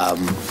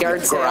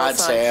sale garage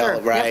sign, sale,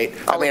 sure. right? Yep,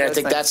 I all mean, of I those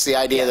think things. that's the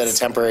idea that a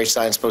temporary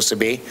sign's supposed to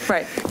be.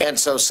 Right. And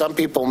so some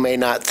people may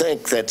not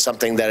think that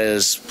something that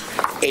is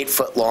 8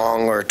 foot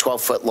long or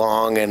 12 foot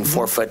long and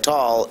 4 foot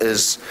tall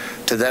is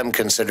to them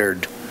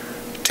considered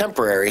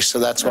temporary. So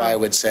that's why I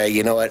would say,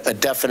 you know what, a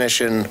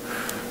definition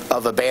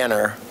of a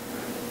banner,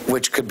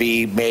 which could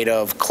be made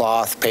of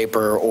cloth,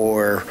 paper,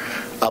 or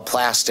a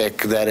plastic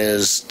that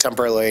is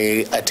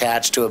temporarily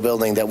attached to a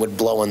building that would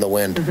blow in the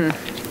wind.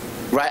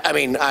 Right? I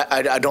mean,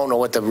 I don't know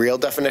what the real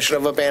definition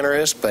of a banner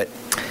is, but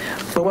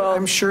Well,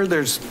 I'm sure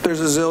there's a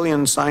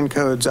zillion sign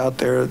codes out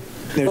there.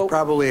 There's Well,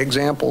 probably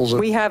examples of.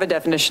 We have a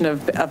definition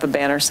of a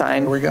banner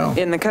sign. There we go.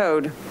 In the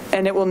code,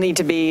 and it will need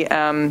to be,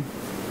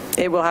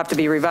 it will have to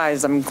be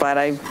revised. I'm glad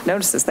I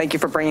noticed this. Thank you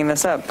for bringing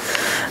this up.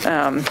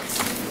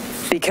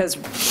 Because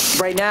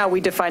right now,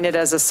 we define it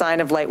as a sign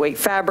of lightweight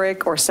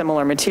fabric or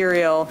similar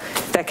material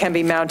that can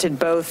be mounted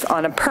both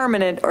on a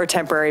permanent or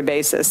temporary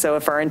basis. So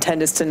if our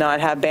intent is to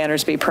not have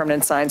banners be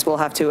permanent signs, we'll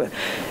have to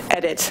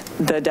edit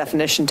the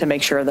definition to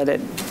make sure that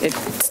it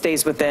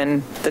stays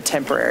within the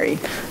temporary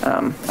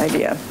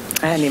idea.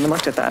 I hadn't even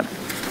looked at that.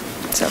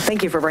 So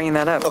thank you for bringing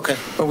that up. okay.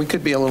 But we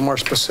could be a little more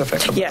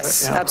specific about it.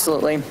 Yes, yeah.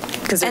 absolutely.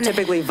 Because they're And-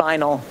 typically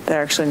vinyl.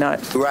 They're actually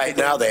not Right,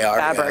 now they are.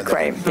 yeah, fabric, they're-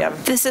 right?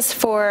 Yep. This is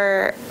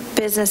for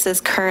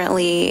businesses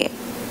currently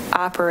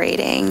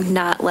operating,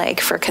 not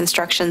like for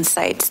construction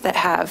sites that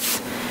have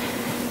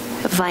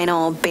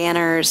vinyl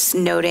banners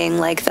noting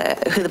like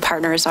who the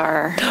partners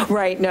are.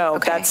 Right, no,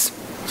 Okay.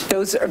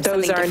 those are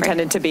different.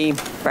 intended to be,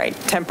 right,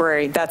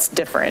 temporary, that's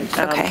different.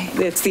 Okay.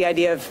 It's the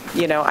idea of,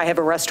 I have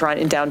a restaurant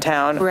in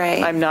downtown.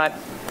 Right. I'm not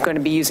going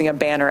to be using a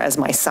banner as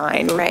my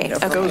sign. Right, for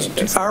okay. my Those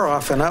business. are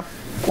often up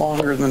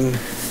longer than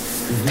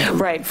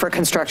Right, for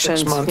construction,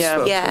 6 months, yeah.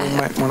 so- we Yeah,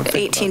 might wanna think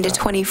 18 about to that.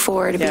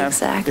 24 to be Yeah.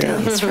 exact. Yeah.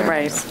 at least for-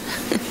 Right.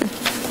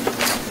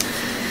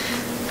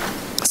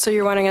 So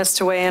you're wanting us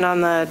to weigh in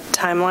on the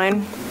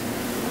timeline?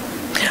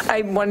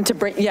 I wanted to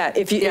bring,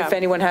 if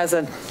anyone has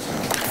a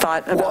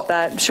thought Well, about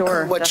that,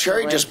 sure. What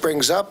Sherry definitely. just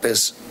brings up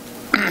is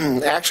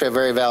actually a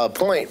very valid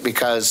point,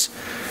 because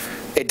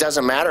it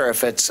doesn't matter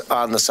if it's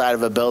on the side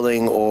of a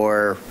building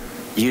or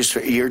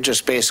you're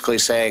just basically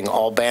saying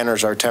all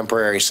banners are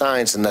temporary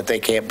signs and that they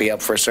can't be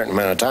up for a certain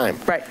amount of time.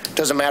 Right.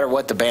 Doesn't matter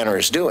what the banner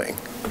is doing.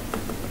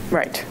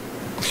 Right.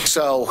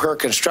 So her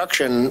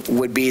construction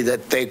would be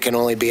that they can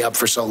only be up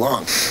for so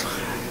long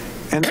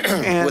and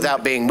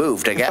without being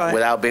moved. If I-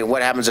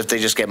 What happens if they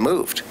just get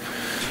moved?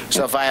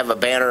 So if I have a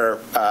banner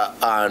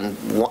on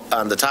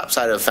the top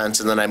side of the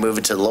fence and then I move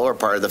it to the lower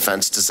part of the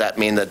fence, does that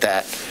mean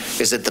that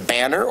is it the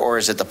banner or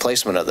is it the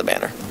placement of the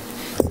banner?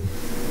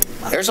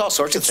 There's all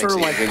sorts of It's things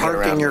sort of that like you can get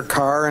parking around. your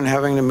car and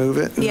having to move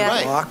it in Yeah. the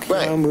Right, block,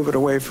 right. move it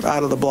away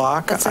out of the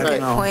block. That's a I don't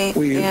good know. point,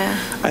 yeah.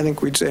 I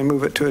think we'd say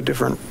move it to a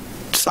different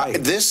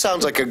site. This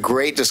sounds like a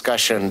great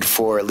discussion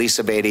for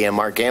Lisa Beatty and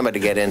Mark Gamba to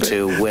get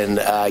into when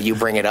you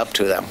bring it up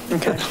to them.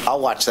 Okay. I'll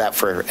watch that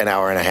for an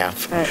hour and a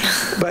half.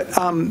 But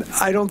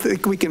I don't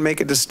think we can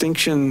make a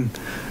distinction.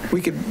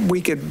 We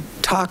could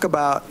talk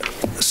about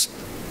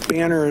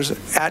banners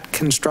at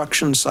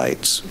construction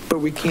sites, but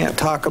we can't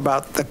talk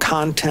about the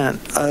content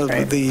of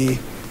Right. the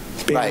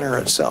banner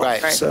Right, itself.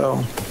 right. Right.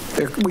 So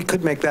we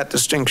could make that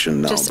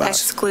distinction, though. Just about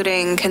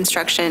excluding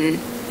construction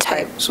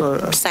type So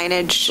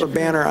signage. a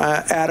banner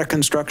at a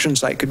construction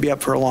site could be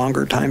up for a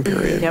longer time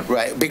period. Yep.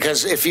 Right,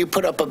 because if you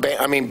put up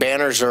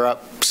banners are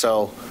up,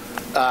 so,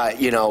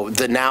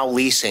 the now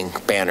leasing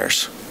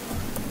banners,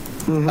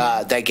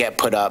 they get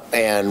put up,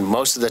 and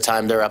most of the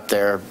time they're up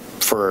there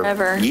for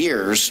Forever.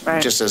 years,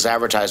 Right. just as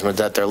advertisement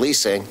that they're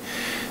leasing.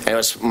 And it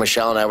was,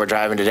 Michelle and I were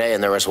driving today,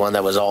 and there was one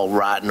that was all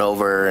rotten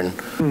over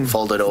and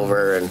folded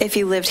over, and, If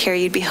you lived here,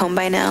 you'd be home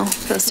by now,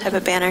 those type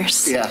of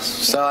banners. yes.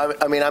 So,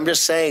 I'm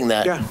just saying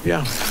that.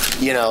 Yeah.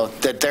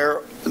 That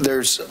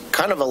there's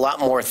kind of a lot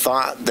more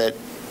thought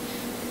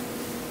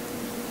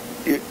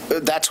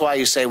that's why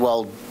you say,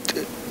 well,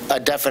 a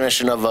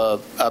definition of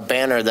a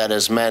banner that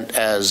is meant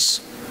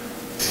as,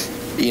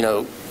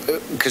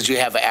 because you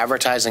have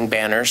advertising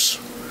banners,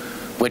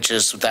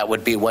 that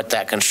would be what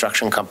that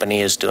construction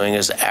company is doing,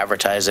 is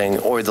advertising,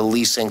 or the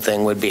leasing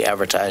thing would be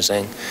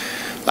advertising.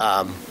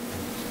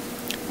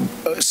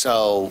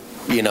 So,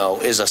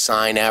 is a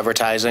sign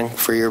advertising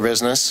for your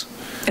business?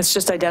 It's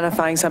just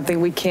identifying something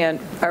we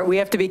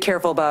have to be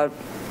careful about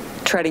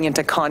treading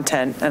into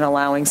content and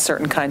allowing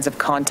certain kinds of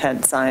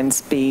content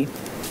signs be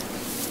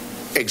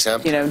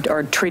exempt.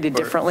 Or treated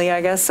differently,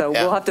 I guess. So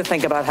Yeah. we'll have to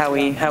think about how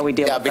we deal with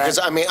that. Yeah, because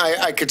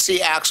I could see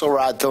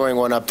Axelrod throwing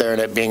one up there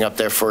and it being up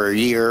there for a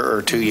year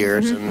or 2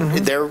 years, and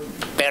their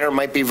banner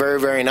might be very,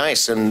 very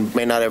nice and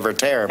may not ever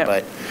tear, Yep.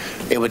 but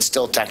it would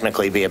still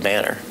technically be a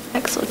banner.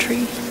 Axle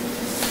tree.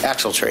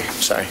 Axle tree,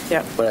 sorry.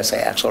 Yep. What did I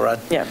say, Axelrod?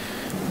 Yeah.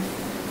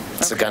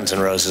 It's the Guns N'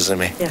 Roses in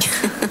me. Yeah.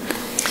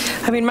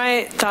 I mean,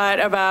 my thought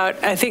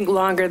about, I think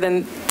longer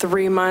than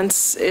 3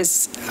 months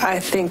is, I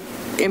think,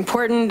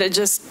 important.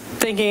 Just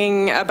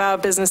thinking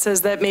about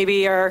businesses that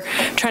maybe are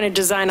trying to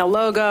design a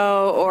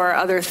logo or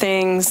other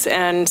things,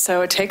 and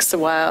so it takes a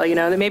while.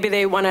 Maybe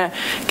they want to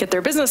get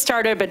their business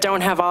started, but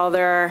don't have all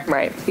their,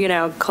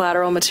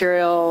 collateral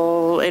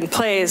material in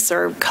place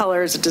or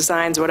colors,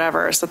 designs,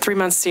 whatever. So 3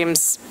 months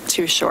seems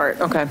too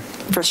short. Okay.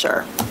 For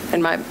sure,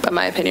 in my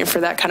opinion, for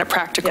that kind of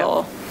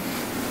practical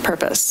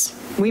purpose.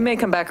 We may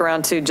come back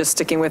around to just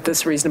sticking with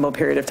this reasonable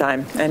period of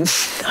time and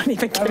not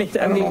even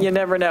getting, you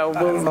never know. I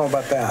don't know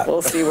about that.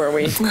 We'll see where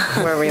we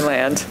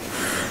land.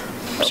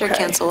 I'm sure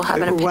council will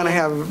have an We want to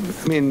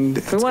opinion.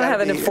 have, we wanna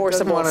have an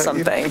enforceable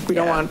something. We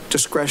don't Yeah. want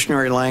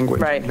discretionary language.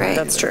 Right, Right.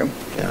 that's true.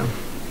 Yeah.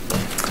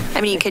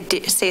 I mean, you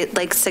could say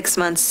like 6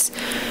 months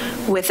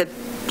with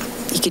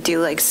you could do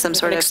like some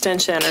sort an of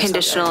extension or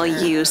conditional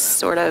something. use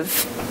sort of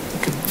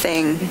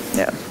thing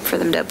Yeah. for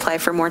them to apply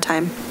for more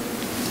time.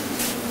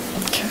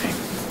 Okay.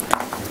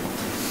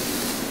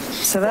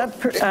 So that,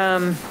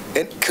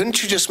 And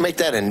couldn't you just make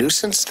that a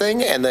nuisance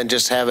thing and then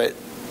just have it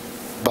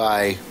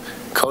by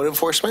code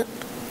enforcement?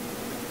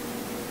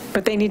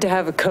 but they need to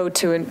have a code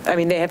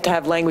they have to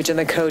have language in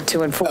the code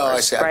to enforce, Oh, I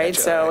see. I right?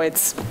 gotcha. So All right.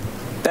 it's,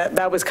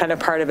 that was kind of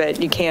part of it.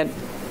 You can't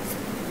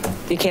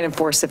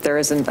enforce if there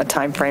isn't a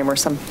time frame or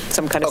some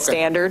kind of Okay.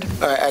 standard.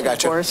 All right, I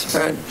gotcha. Enforce,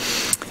 All right?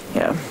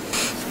 Yeah.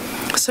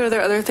 So are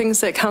there other things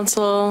that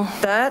council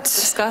That,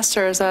 discussed,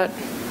 or is that?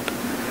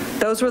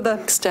 those were the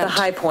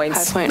high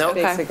points, High point, No.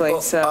 okay.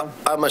 basically, so.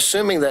 I'm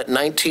assuming that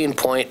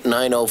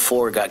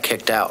 19.904 got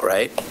kicked out,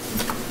 right?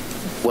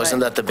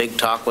 Wasn't that the big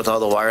talk with all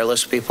the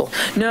wireless people?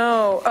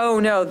 No,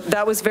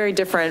 that was very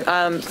different.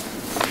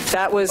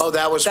 That was. Oh,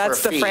 that was for a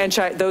That's the fee.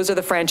 franchise, those are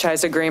the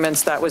franchise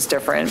agreements, that was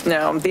different.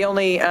 No, the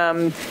only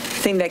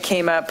thing that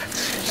came up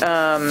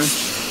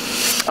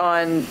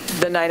on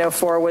the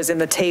 904 was in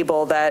the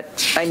table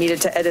that I needed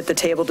to edit the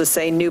table to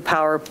say new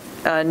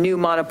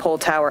monopole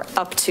tower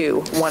up to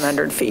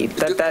 100 feet.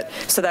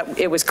 So that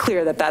it was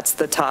clear that that's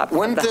the top of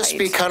Wouldn't the this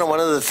be height. kind of one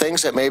of the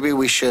things that maybe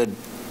we should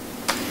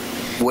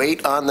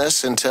wait on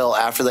this until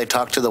after they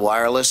talk to the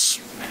wireless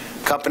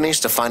companies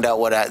to find out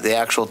what the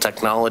actual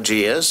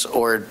technology is?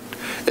 Or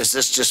is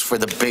this just for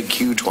the big,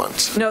 huge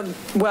ones? No,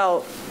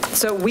 well,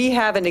 so we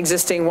have an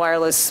existing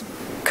wireless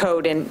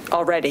code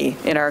already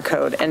in our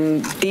code,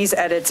 and these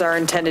edits are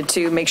intended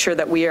to make sure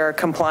that we are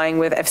complying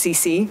with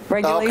FCC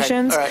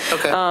regulations. All right,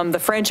 okay. The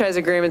franchise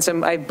agreements,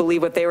 and I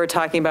believe what they were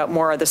talking about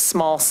more are the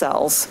small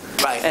cells.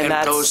 Right, And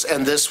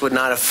and this would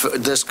not,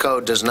 this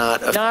code does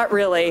not. Not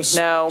really, no.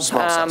 Small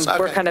cells,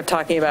 We're okay. kind of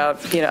talking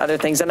about, other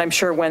things, and I'm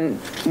sure when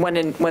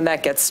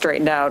that gets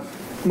straightened out,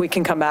 we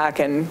can come back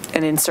and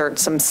insert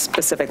some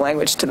specific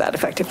language to that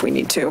effect if we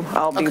need to.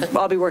 I'll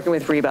be working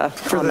with Reba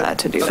on that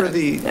to do that. For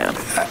the Yeah.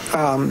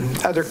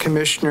 other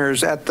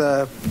commissioners at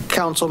the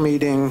council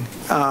meeting,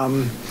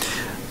 the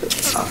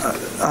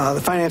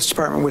finance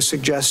department was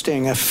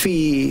suggesting a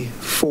fee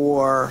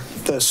for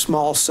the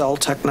small cell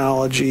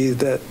technology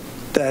that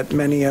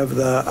many of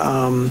the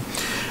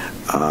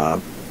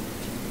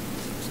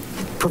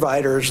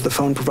providers, the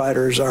phone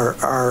providers,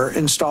 are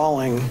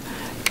installing,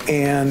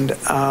 and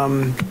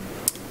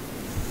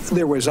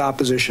there was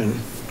opposition,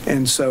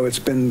 and so it's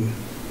been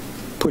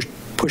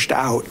pushed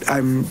out. I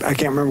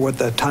can't remember what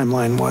the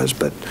timeline was,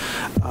 but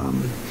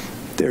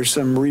there's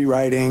some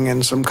rewriting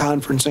and some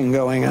conferencing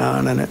going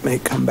on, and it may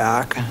come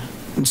back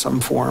in some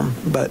form.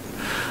 But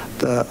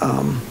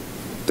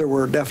there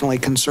were definitely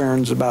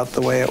concerns about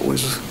the way it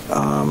was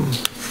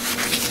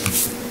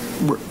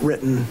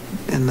written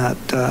in that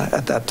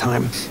at that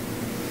time.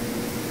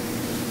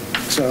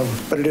 So,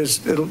 but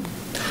it'll.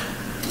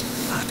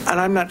 And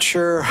I'm not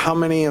sure how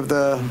many of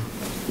a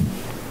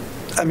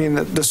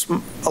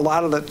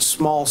lot of that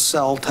small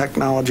cell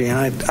technology,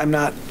 and I'm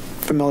not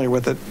familiar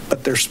with it,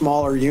 but they're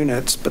smaller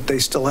units, but they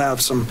still have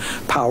some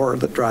power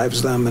that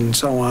drives them and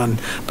so on,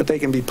 but they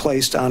can be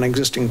placed on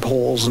existing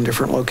poles in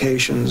different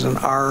locations, and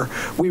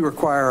we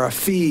require a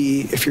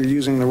fee if you're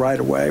using the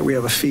right-of-way. We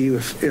have a fee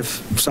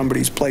if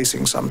somebody's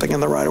placing something in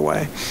the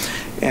right-of-way,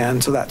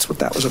 and so that's what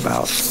that was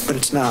about, but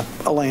it's not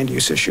a land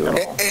use issue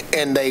at all.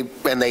 And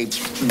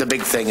the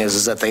big thing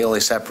is that they only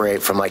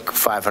separate from like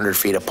 500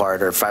 feet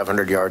apart or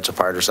 500 yards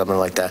apart or something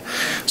like that.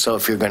 So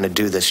if you're going to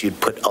do this, you'd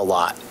put a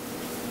lot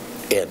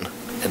in.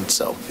 And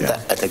so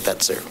I think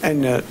that's there.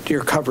 And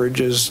your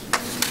coverage it's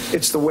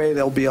the way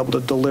they'll be able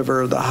to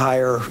deliver the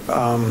higher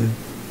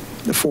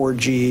the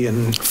 4G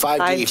and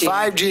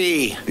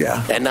 5G.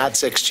 Yeah. And not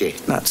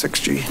 6G. not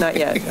 6G. Not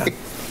yet. Yeah.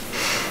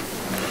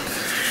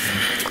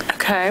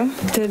 Okay.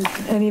 Did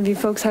any of you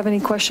folks have any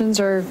questions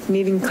or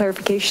needing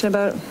clarification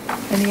about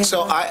any of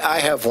So that? I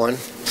have one.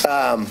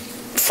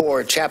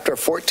 for Chapter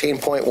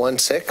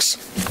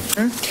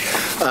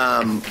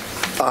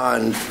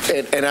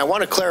 14.16. And I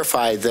want to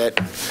clarify that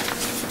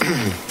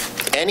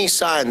any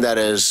sign that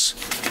is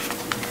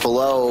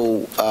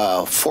below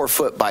 4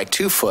 foot by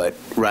 2 foot,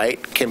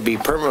 right, can be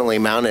permanently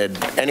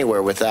mounted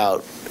anywhere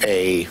without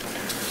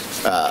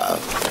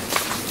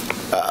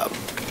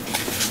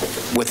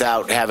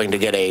without having to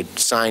get a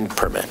sign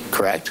permit,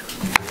 correct?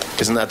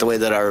 Isn't that the way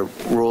that our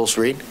rules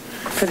read?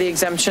 For the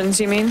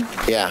exemptions, you mean?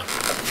 Yeah.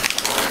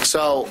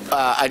 So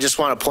I just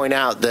want to point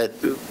out that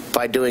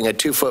by doing a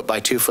 2 foot by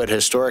 2 foot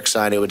historic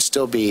sign, it would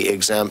still be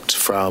exempt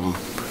from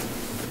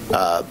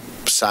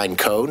sign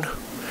code.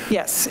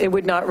 Yes, it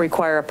would not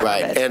require a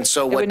permit. Right, and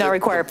so it would not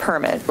require a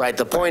permit. Right,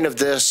 the point of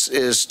this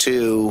is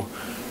to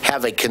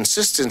have a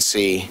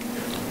consistency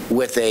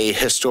with a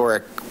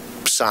historic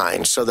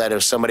sign, so that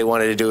if somebody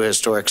wanted to do a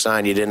historic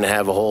sign, you didn't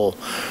have a whole,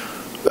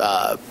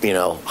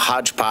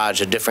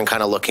 hodgepodge of different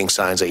kind of looking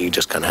signs, that you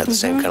just kind of had the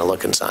same kind of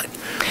looking sign.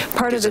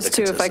 Part of this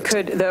too, if I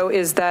could, though,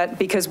 is that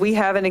because we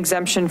have an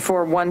exemption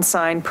for one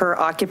sign per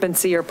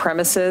occupancy or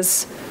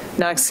premises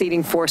not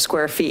exceeding 4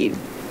 square feet,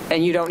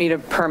 and you don't need a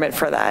permit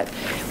for that.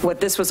 What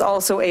this was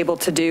also able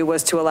to do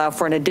was to allow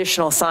for an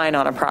additional sign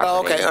on a property. Oh,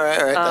 okay, all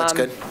right, that's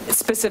good.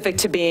 Specific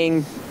to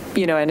being,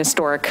 an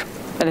historic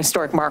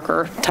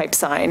marker type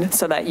sign,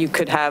 so that you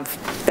could have,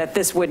 that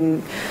this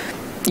wouldn't,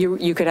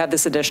 you could have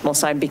this additional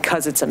sign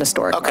because it's an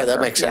historic marker. Okay,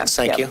 that makes sense,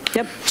 thank you.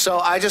 Yep. So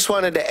I just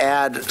wanted to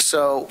add,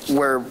 so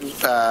where,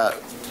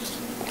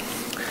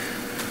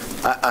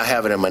 I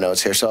have it in my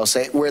notes here, so I'll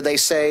say, where they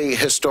say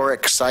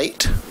historic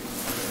site,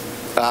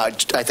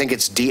 I think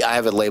it's D, I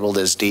have it labeled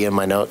as D in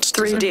my notes.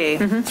 3D.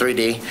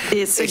 3D.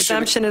 This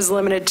exemption is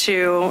limited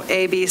to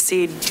A, B,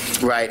 C.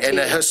 Right, and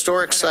a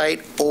historic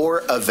site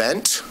or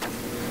event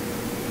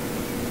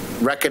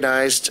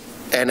recognized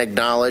and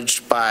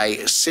acknowledged by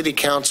city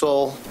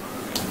council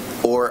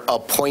or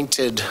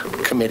appointed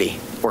committee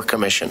or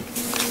commission.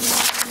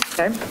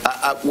 Okay.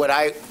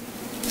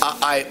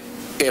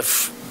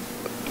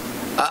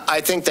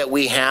 I think that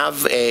we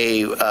have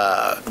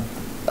a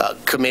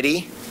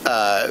committee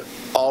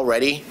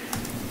already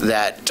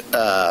that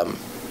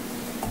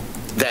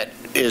that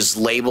is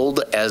labeled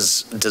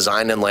as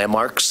design and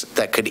landmarks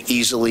that could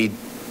easily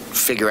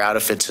figure out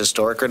if it's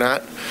historic or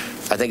not.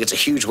 I think it's a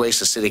huge waste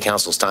of city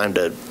council's time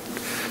to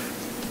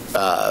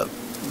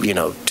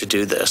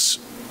do this.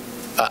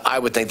 I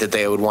would think that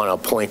they would want to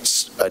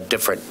appoint a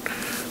different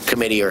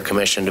committee or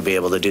commission to be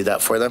able to do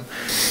that for them.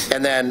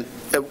 And then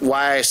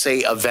why I say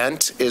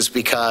event is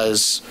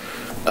because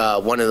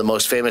one of the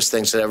most famous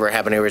things that ever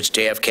happened here is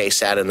JFK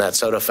sat in that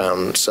soda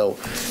fountain. So,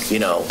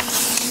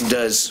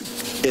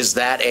 is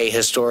that a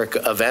historic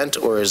event,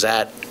 or is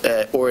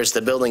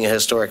the building a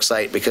historic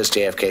site because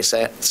JFK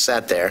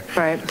sat there?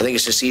 Right. I think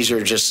it's just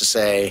easier just to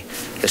say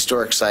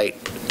historic site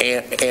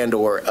and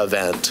or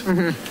event.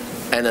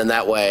 Mm-hmm. And then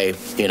that way,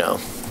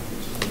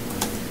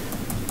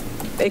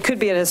 It could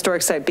be an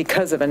historic site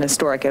because of an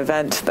historic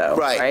event, though,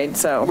 right?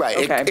 So, right.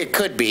 Okay. It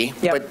could be,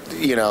 Yep. but,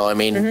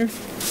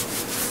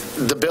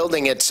 the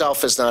building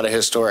itself is not a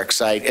historic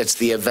site. It's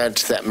the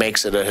event that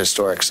makes it a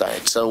historic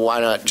site. So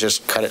why not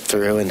just cut it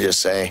through and just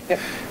say,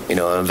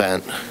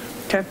 event?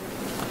 Okay.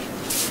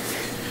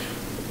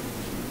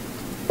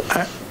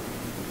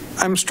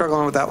 I'm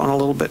struggling with that one a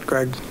little bit,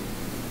 Greg,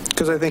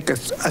 because I think a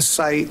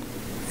site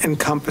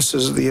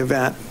encompasses the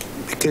event.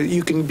 Because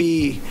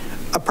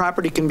a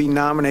property can be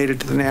nominated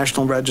to the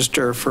National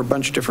Register for a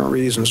bunch of different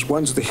reasons.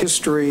 One's the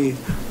history,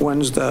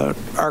 one's the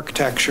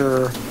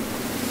architecture,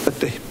 but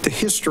the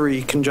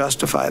history can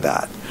justify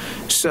that.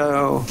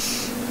 So,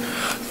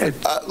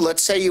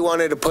 let's say you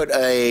wanted to put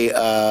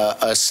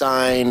a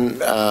sign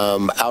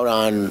out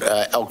on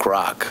Elk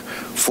Rock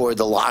for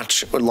the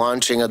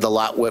launching of the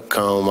Lot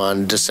Whipcomb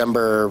on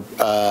December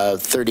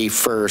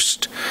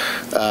 31st,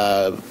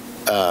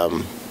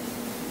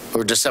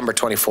 or December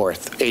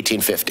 24th,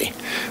 1850,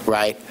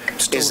 right?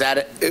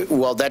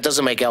 That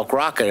doesn't make Elk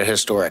Rock a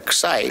historic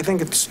site. I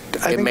think it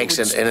makes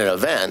it an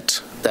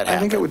event that happened. I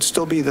think it would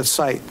still be the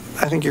site.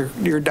 I think you're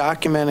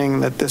documenting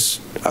that this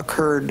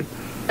occurred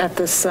at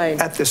this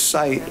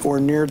site or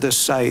near this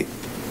site.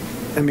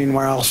 I mean,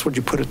 where else would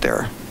you put it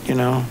there?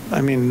 So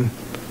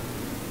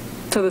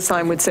the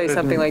sign would say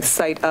something like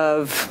site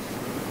of,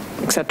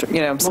 et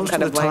cetera, some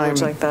kind of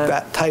language like that.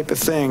 That type of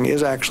thing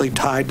is actually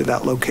tied to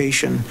that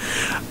location.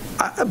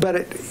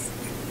 But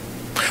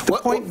the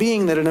point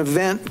being that an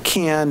event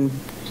can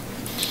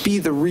be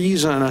the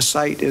reason a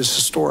site is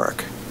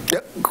historic.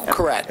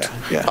 Correct.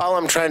 Yeah. All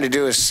I'm trying to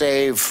do is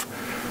save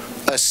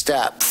a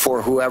step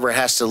for whoever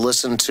has to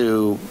listen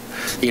to,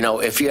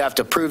 if you have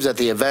to prove that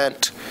the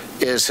event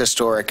is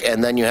historic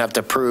and then you have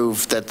to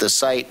prove that the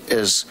site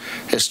is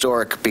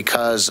historic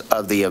because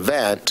of the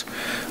event,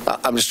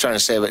 I'm just trying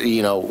to say that,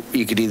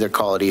 you could either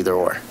call it either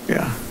or.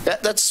 Yeah.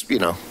 That's,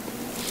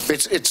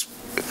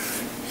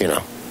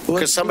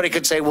 because somebody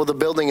could say, well, the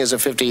building isn't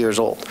 50 years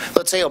old.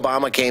 Let's say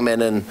Obama came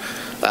in and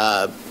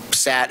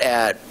sat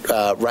at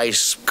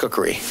Rice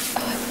Cookery,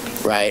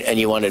 right, and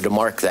you wanted to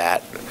mark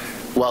that.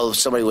 Well,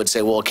 somebody would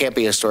say, well, it can't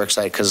be a historic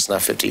site because it's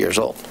not 50 years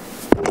old.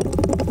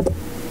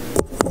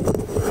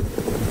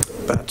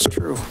 That's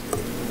true.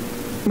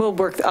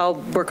 I'll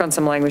work on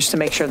some language to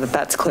make sure that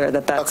that's clear,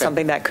 that that's Okay.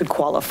 something that could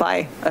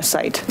qualify a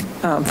site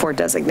for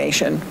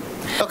designation.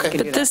 Okay.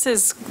 But this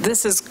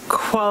is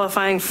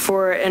qualifying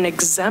for an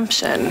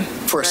exemption.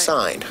 For a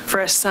sign.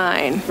 For a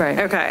sign. Right.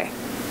 Okay.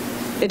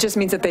 It just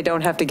means that they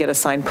don't have to get a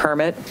sign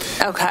permit.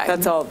 Okay.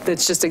 That's all.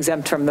 It's just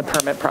exempt from the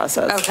permit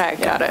process. Okay,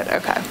 got it,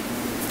 okay.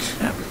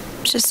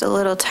 Just a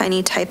little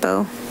tiny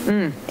typo.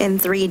 In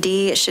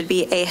 3D, it should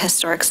be a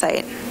historic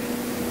site.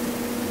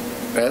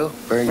 Oh,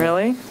 very good.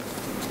 Really?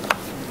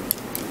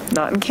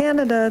 Not in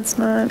Canada, it's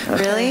not.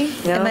 Okay. Really?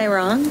 No. Am I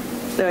wrong?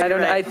 No, I you're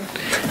don't. right.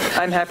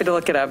 I'm happy to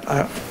look it up.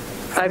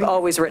 I've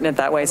always written it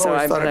that way, I've so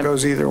always I'm thought it gonna.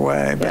 goes either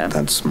way, but Yeah.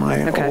 that's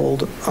my Okay.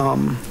 old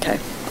Okay.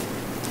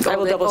 I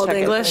will Old- double Old check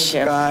English?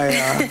 it.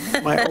 Thank you. guy,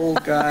 my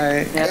old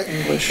guy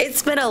English.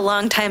 It's been a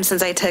long time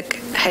since I took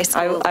high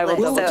school. I will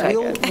lit, double so check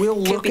it it. We'll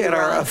could look be at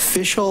our wrong.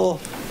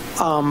 official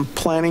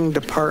planning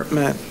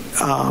department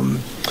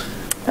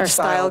Our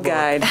style book,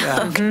 guide.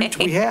 yeah, which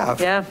we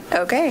have. Yeah.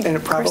 Okay. And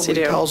it course you probably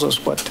do. tells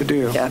us what to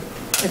do. Yeah.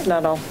 If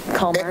not, I'll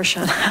call Marcia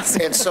and ask.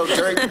 And so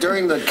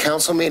during the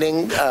council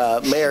meeting,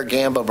 Mayor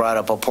Gamba brought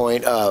up a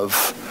point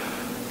of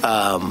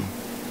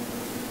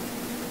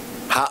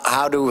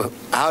how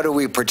do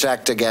we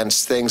protect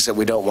against things that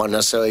we don't want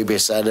necessarily be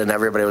said, and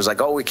everybody was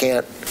like, oh, we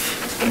can't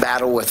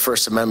battle with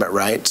First Amendment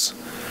rights.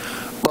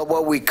 But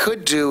what we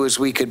could do is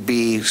we could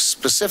be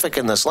specific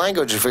in this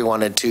language if we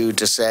wanted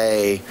to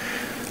say,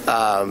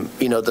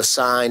 the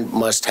sign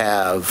must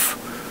have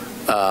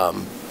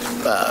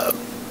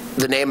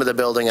the name of the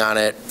building on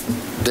it,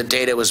 the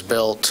date it was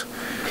built,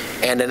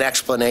 and an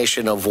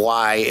explanation of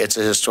why it's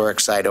a historic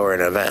site or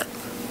an event.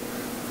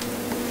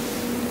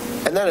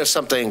 And then if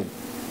something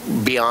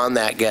beyond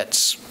that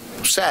gets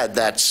said,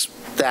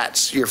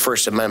 that's your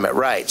First Amendment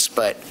rights.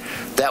 But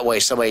that way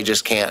somebody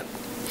just can't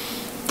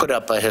put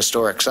up a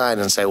historic sign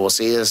and say, well,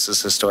 see, this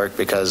is historic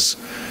because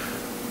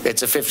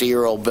it's a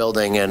 50-year-old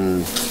building and,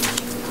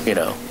 you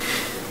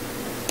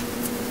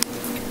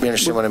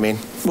understand what I mean?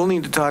 We'll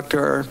need to talk to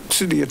our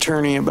city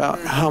attorney about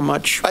how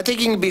much. I think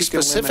you can be we can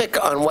limit.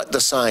 specific on what the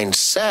sign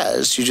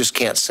says. You just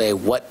can't say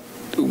what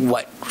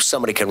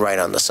somebody can write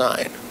on the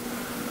sign.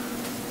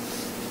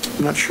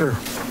 I'm not sure.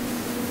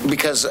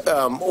 Because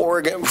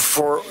Oregon,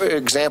 for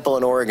example,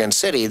 in Oregon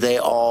City,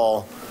 their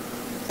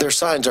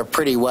signs are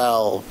pretty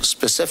well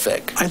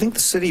specific. I think the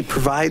city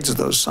provides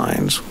those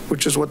signs,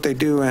 which is what they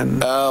do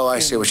in Oh, I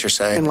see what you're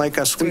saying. in Lake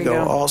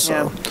Oswego Oswego, also.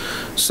 yeah.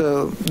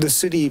 So the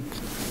city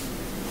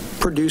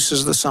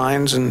produces the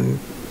signs and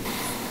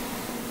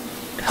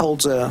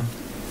holds a,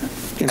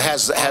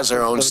 Has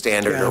their own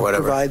standard yeah, or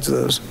whatever. provides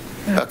those.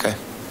 Okay.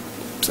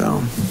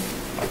 So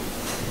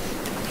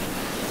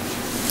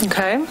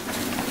Okay.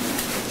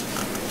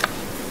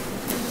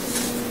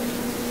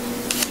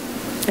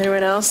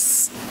 Anyone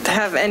else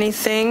have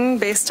anything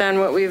based on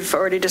what we've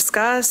already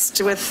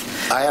discussed with?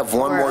 I have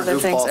one or more other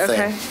things? goofball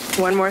thing. Okay,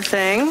 one more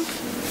thing.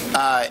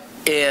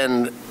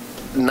 In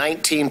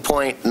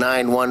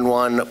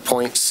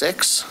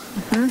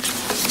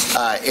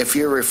 19.911.6, if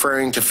you're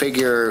referring to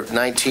figure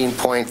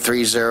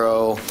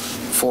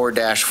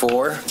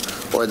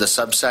 19.304-4 or the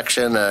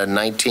subsection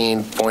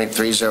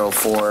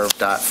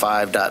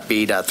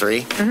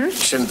 19.304.5.b.3,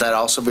 shouldn't that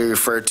also be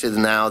referred to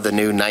now the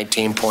new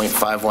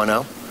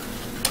 19.510?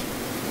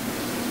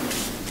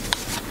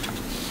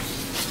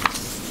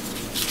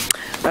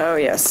 Oh,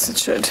 yes, it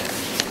should.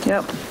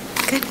 Yep.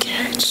 Good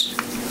catch.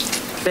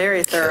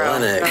 Very thorough.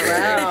 Killing it.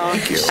 Wow.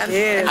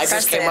 Jeez. I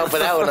just came up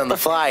with that one on the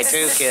fly,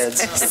 too,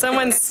 kids.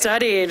 Someone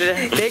studied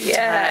big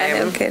Yeah,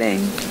 no time. kidding.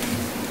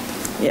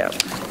 Yep.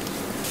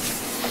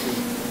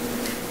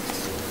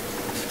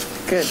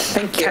 Good,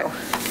 thank you.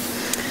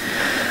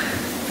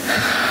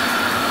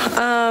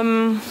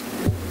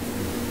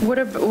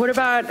 What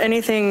about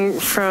anything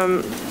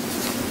from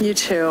you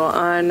two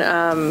on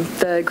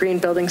the green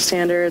building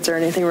standards or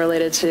anything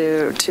related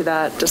to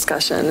that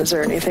discussion? Is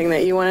there anything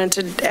that you wanted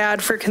to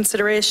add for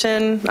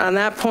consideration on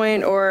that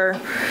point or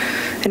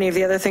any of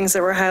the other things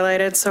that were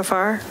highlighted so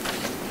far?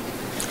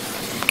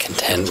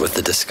 Content with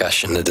the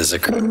discussion that has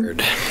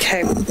occurred.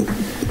 Okay.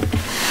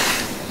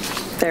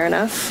 Fair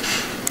enough.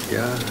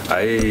 Yeah,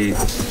 I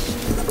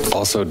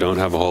also don't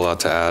have a whole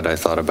lot to add. I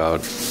thought about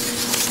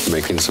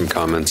making some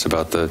comments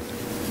about the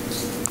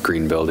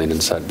green building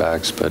and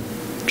setbacks, but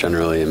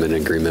generally I'm in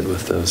agreement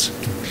with those.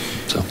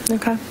 So.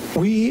 Okay.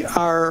 we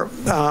are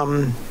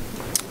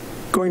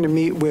going to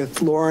meet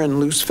with Lauren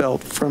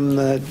Loosefelt from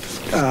the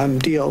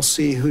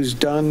DLC, who's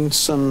done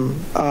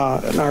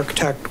an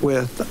architect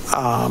with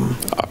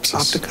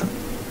Opsis.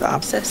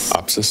 Opsis.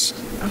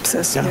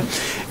 Obsessed, Yeah.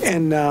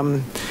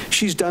 And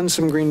she's done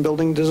some green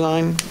building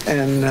design,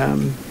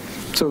 and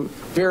so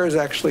Vera's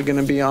actually going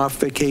to be off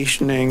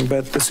vacationing,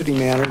 but the city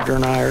manager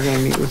and I are going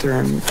to meet with her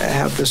and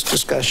have this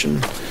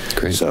discussion.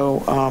 Great. So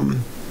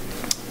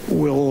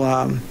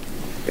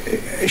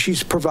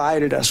she's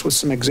provided us with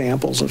some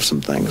examples of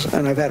some things,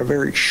 and I've had a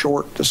very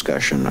short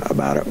discussion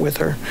about it with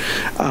her.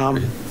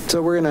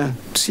 So we're going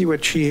to see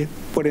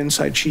what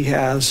insight she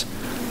has.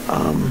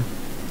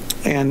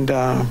 And,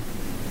 I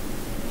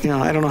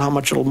don't know how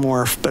much it'll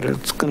morph, but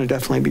it's going to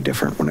definitely be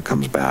different when it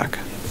comes back.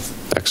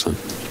 Excellent.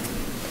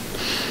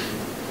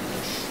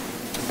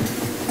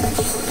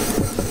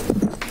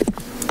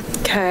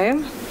 Okay.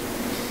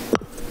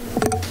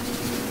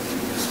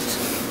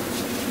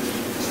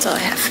 That's all I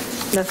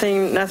have.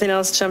 Nothing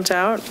else jumped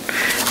out.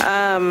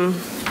 Let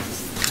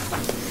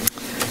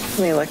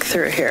me look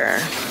through here.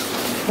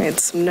 Made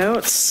some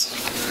notes.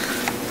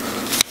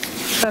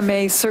 If I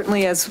may,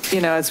 certainly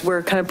as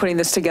we're kind of putting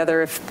this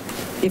together, if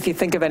you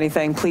think of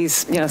anything, please,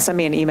 send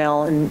me an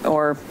email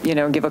or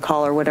give a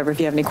call or whatever if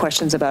you have any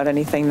questions about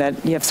anything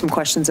that you have some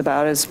questions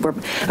about. As we're,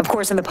 of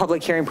course, in the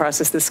public hearing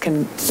process, this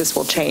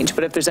will change.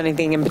 But if there's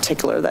anything in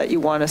particular that you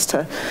want us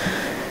to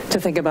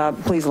think about,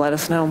 please let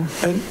us know.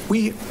 And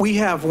we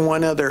have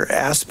one other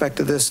aspect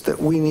of this that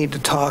we need to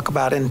talk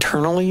about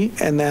internally,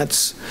 and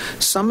that's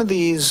some of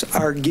these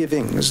are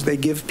givings. They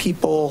give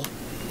people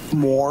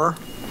more,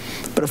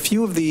 but a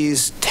few of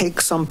these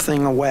take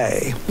something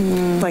away.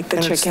 Like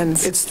the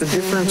chickens. It's the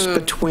difference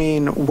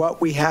between what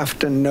we have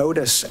to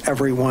notice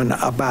everyone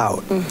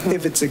about.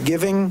 If it's a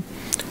giving,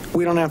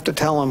 we don't have to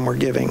tell them we're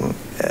giving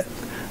it.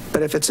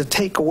 But if it's a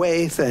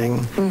takeaway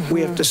thing, we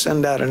have to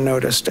send out a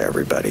notice to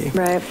everybody.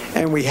 Right.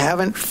 And we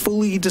haven't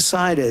fully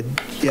decided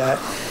yet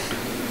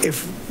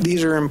if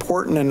these are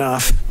important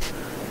enough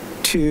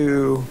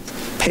to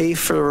pay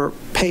for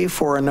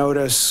a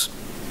notice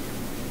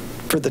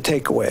for the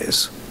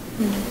takeaways.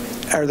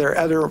 Are there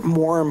other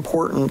more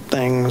important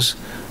things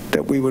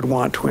that we would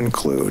want to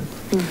include?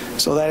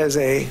 So that is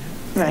a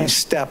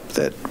step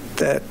that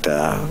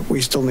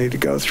we still need to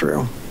go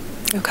through.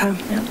 Okay.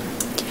 Yeah.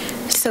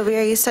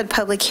 Sylvia, you said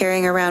public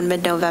hearing around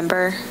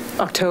mid-November?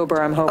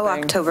 October, I'm hoping. Oh,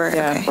 October,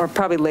 yeah, okay. Or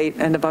probably late,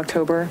 end of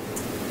October. I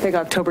think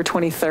October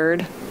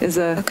 23rd is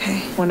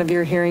one of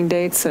your hearing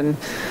dates, and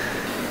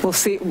we'll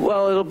see.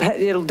 Well,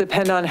 it'll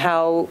depend on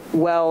how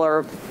well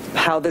or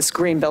how this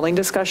green building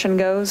discussion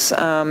goes,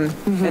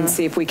 and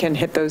see if we can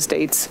hit those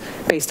dates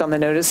based on the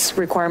notice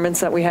requirements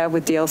that we have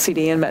with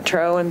DLCD and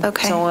Metro and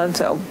so on.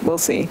 So we'll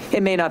see.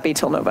 It may not be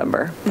till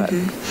November, but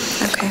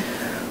okay.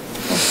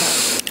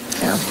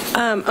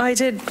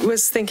 I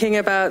was thinking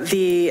about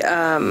the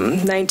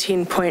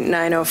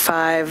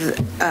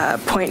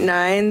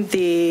 19.905.9,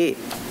 the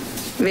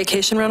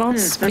vacation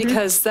rentals,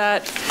 because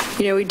that,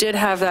 we did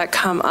have that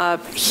come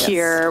up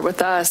here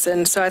with us.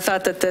 And so I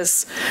thought that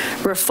this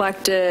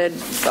reflected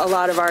a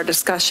lot of our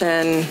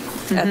discussion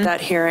at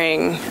that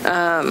hearing.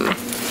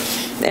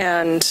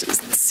 And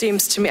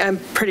seems to me, I'm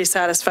pretty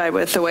satisfied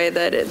with the way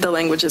that the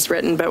language is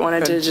written, but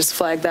wanted to just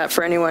flag that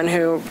for anyone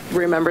who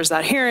remembers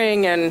that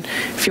hearing, and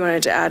if you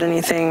wanted to add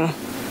anything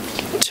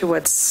to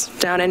what's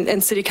down.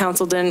 And City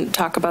Council didn't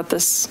talk about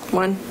this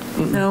one?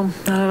 No,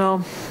 not at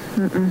all.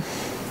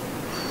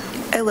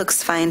 It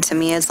looks fine to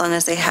me as long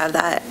as they have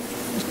that,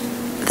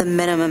 the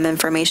minimum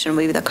information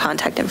will be the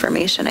contact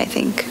information, I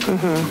think.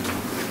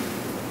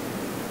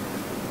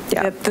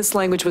 Yeah, this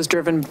language was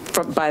driven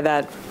by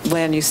that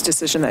land use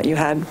decision that you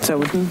had, so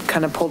we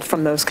kind of pulled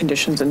from those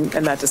conditions and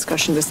that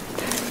discussion just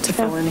to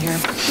fill in here.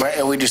 Right,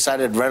 and we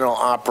decided rental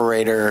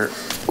operator,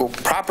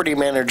 property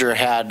manager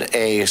had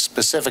a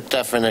specific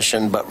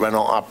definition, but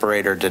rental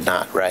operator did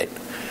not, right?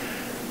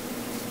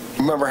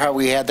 Remember how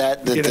we had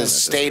that? That the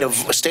state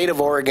of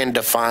Oregon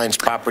defines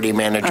property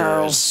manager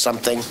as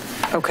something.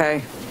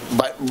 Okay.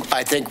 But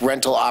I think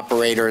rental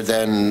operator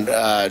then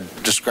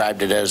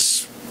described it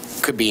as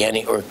could be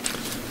any or.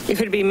 It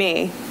could be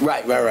me.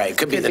 Right.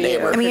 Could be the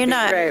neighbor. I mean, you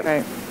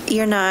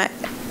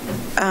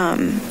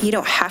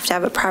don't have to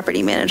have a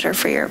property manager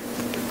for your.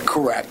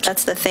 Correct.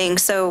 That's the thing.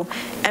 So,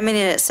 I mean,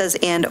 it says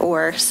and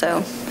or, so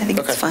I think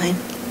it's fine.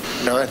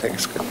 No, I think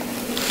it's good.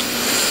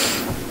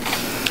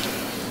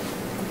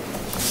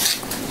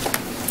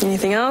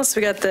 Anything else?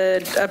 We got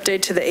the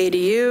update to the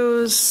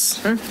ADUs.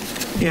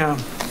 Yeah.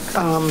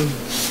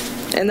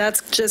 And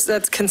that's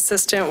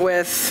consistent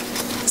with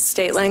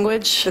state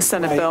language. The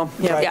Senate bill.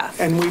 Right. Yeah.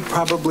 And we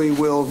probably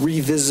will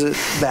revisit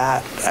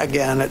that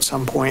again at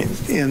some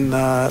point in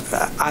out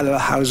of the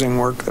housing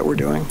work that we're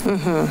doing.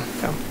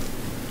 Yeah.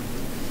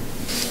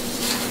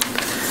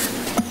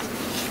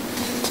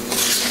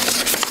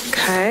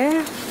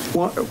 Okay.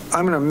 Well,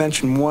 I'm going to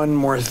mention one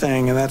more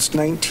thing, and that's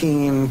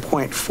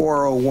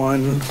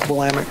 19.401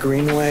 Willamette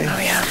Greenway. Oh,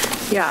 yeah.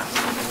 Yeah.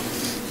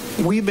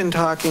 We've been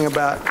talking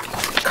about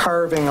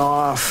carving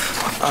off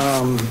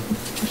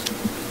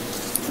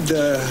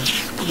the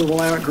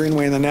Willamette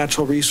Greenway in the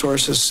natural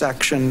resources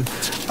section,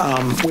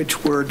 which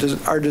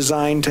are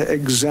designed to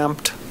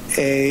exempt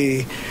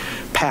a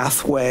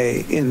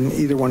pathway in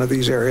either one of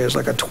these areas,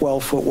 like a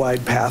 12-foot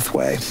wide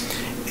pathway.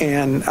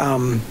 And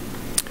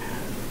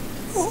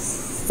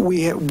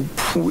we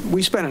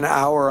spent an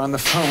hour on the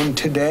phone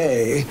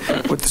today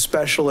with the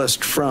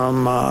specialist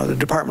from the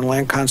Department of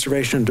Land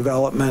Conservation and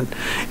Development,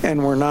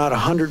 and we're not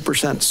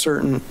 100%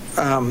 certain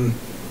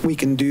we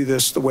can do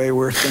this the way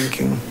we're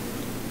thinking.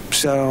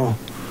 So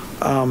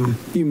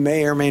you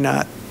may or may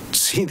not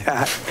see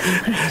that.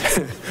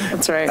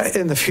 That's right.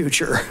 In the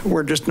future.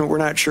 We're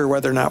not sure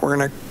whether or not we're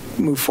going to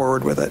move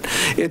forward with it.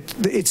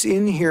 It's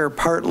in here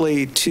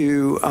partly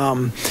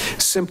to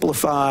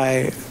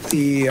simplify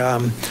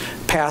the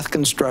path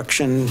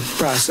construction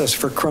process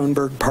for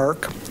Kronberg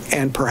Park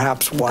and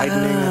perhaps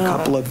widening a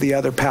couple of the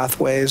other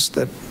pathways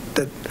that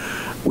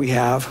we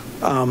have.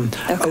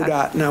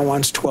 ODOT now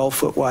wants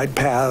 12-foot wide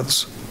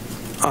paths.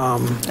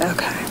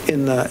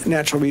 In the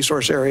natural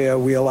resource area,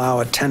 we allow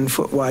a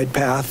 10-foot wide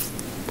path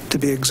to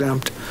be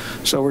exempt.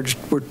 So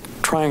we're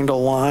trying to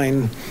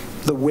align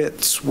the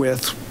widths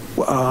with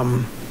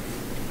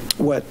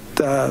what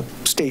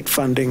state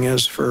funding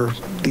is for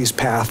these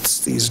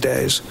paths these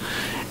days.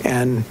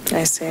 And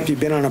I see. If you've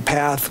been on a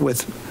path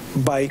with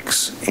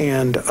bikes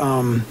and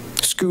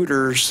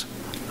scooters,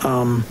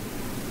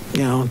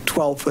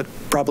 12-foot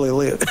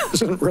probably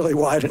isn't really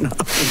wide enough.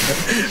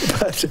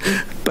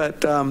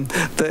 but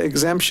the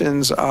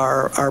exemptions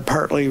are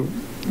partly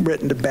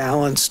written to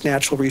balance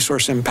natural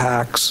resource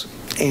impacts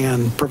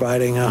and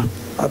providing a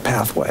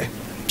pathway.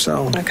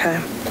 So. Okay.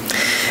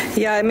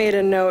 Yeah, I made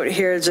a note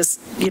here, just,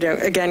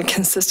 again,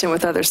 consistent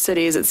with other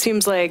cities. It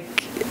seems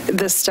like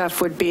this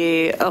stuff would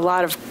be a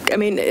lot of,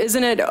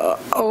 isn't it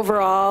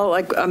overall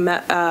like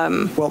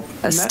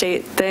a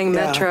state thing?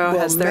 Yeah, Metro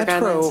has their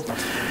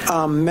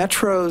guidelines.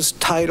 Metro's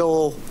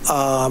Title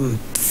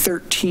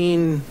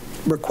 13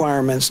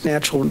 requirements,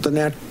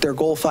 their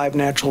Goal 5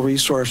 natural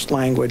resource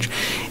language,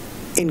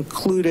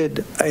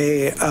 included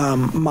a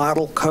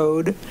model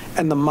code,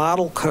 and the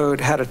model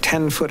code had a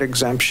 10-foot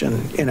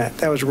exemption in it.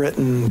 That was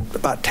written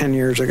about 10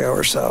 years ago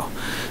or so.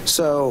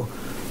 So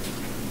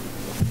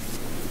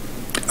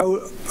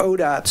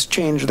ODOT's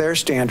changed their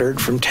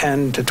standard from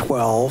 10 to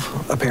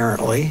 12,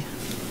 apparently.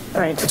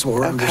 Right. That's what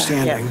we're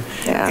understanding.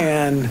 Yeah.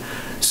 And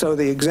so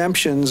the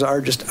exemptions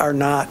are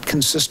not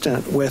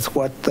consistent with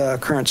what the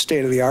current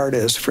state of the art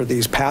is for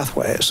these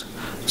pathways.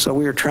 So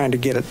we were trying to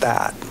get at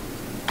that.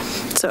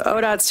 So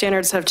ODOT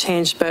standards have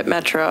changed, but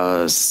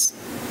Metro's...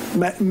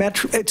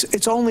 Metro,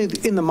 it's only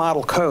in the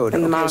model code.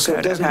 In the model so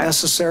code, it doesn't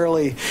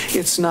necessarily,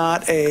 it's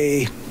not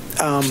a,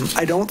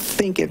 I don't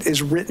think it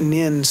is written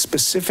in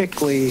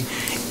specifically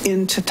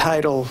into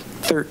Title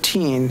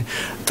 13.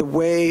 The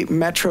way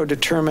Metro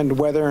determined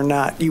whether or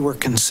not you were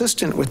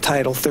consistent with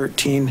Title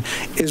 13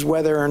 is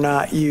whether or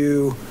not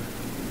you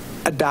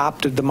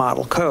adopted the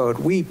model code.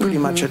 We pretty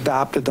much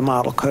adopted the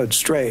model code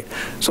straight.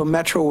 So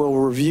Metro will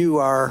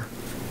review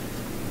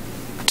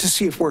to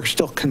see if we're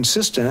still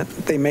consistent.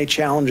 They may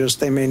challenge us,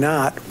 they may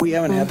not. We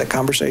haven't had the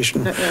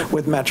conversation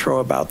with Metro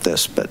about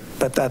this, but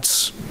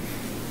that's,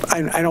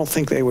 I don't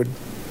think they would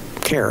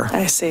care.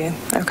 I see.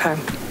 Okay.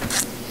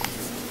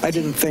 I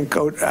didn't think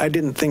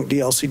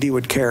DLCD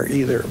would care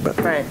either, but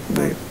right.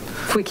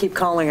 If we keep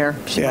calling her,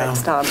 she might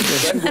stop.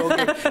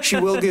 She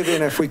will give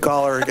in if we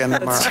call her again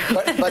tomorrow.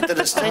 But the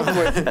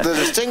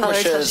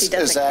distinguish is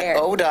that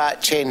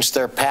ODOT changed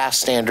their path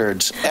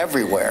standards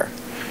everywhere,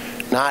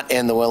 not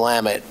in the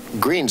Willamette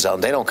green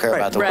zone. They don't care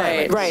about the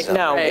Willamette green zone.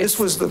 No. This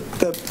was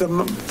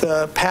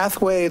the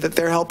pathway that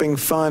they're helping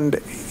fund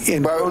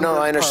in. No,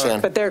 I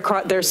understand. But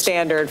their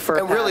standard for.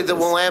 And really, the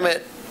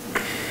Willamette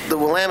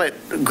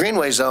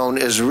Greenway Zone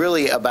is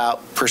really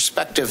about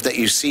perspective that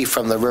you see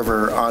from the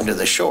river onto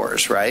the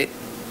shores, right?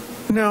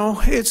 No,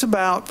 it's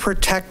about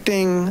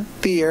protecting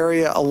the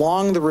area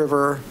along the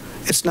river.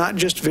 It's not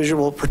just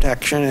visual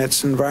protection,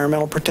 it's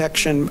environmental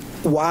protection,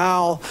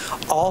 while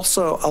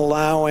also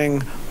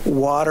allowing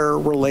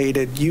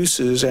water-related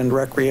uses and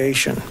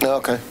recreation.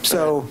 Okay.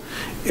 So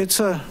it's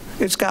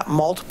got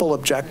multiple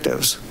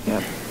objectives.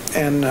 Yep.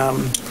 And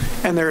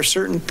there are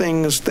certain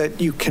things that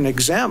you can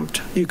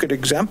exempt. You could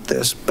exempt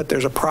this, but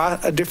there's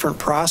a different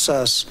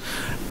process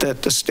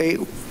that the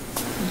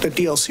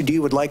DLCD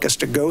would like us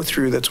to go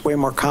through that's way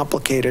more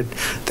complicated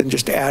than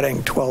just adding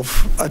a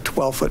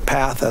 12-foot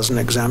path as an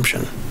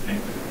exemption.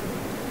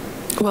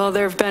 Well,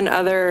 there have been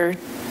other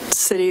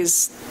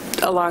cities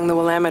along the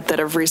Willamette that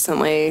have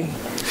recently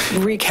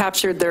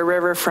recaptured their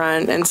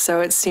riverfront, and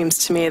so it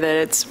seems to me that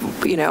it's,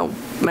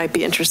 might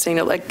be interesting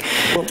to,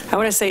 I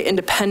want to say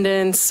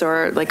Independence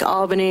or like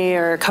Albany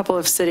or a couple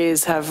of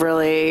cities have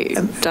really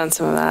done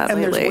some of that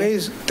lately.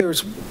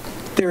 There's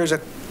a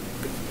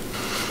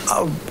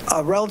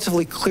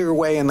relatively clear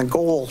way in the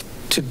goal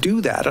to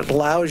do that. It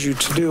allows you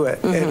to do it.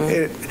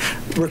 It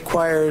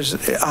requires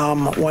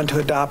one to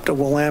adopt a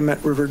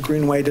Willamette River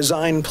Greenway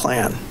design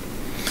plan.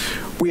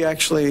 We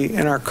actually,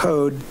 in our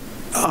code,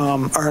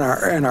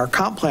 or in our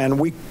comp plan,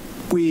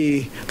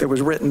 that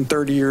was written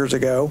 30 years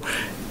ago,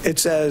 it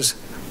says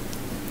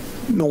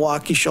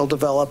Milwaukee shall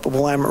develop a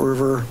Willamette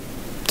River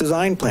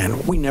design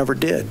plan. We never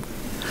did.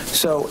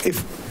 So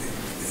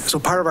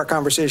part of our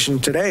conversation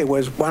today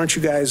was, why don't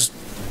you guys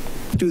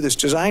do this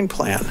design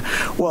plan?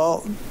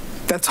 Well,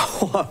 that's a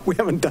whole lot. We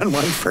haven't done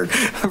one for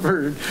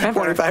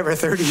 25 or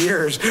 30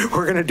 years.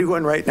 We're going to do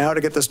one right now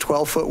to get this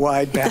 12-foot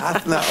wide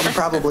path? No,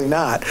 probably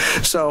not.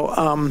 So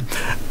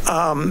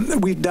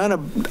we've done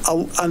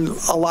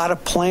a lot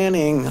of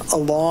planning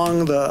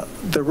along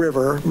the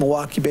river,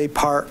 Milwaukee Bay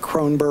Park,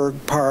 Kronberg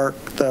Park,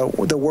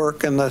 the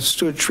work and the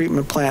sewage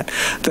treatment plant,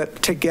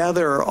 that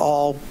together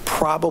all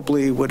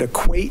probably would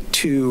equate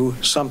to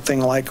something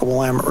like a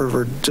Willamette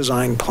River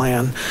design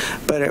plan,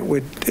 but it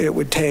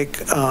would take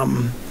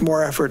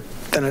more effort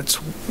than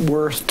it's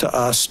worth to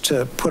us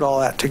to put all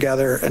that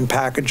together and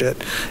package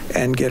it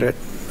and get it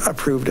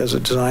approved as a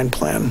design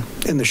plan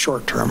in the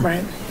short term.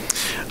 Right.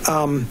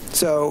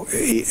 So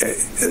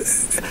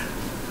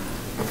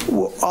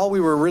all we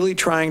were really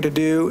trying to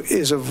do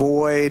is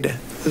avoid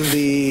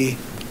the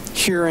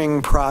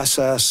hearing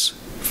process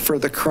for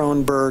the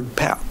Kronberg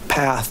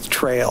Path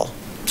Trail,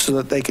 so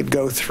that they could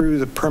go through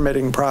the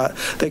permitting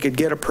they could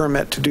get a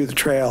permit to do the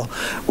trail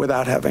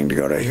without having to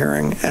go to a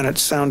hearing. And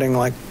it's sounding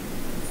like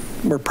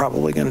we're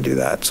probably going to do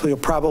that. So you'll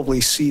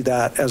probably see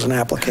that as an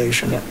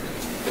application. Yeah.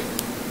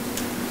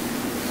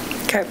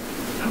 Okay.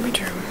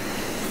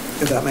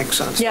 If that makes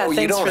sense. Yeah, Oh, you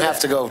thanks don't for have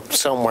that. to go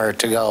somewhere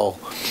to go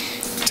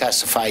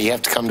testify. You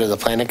have to come to the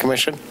planning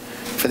commission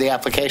for the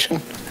application?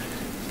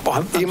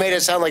 You made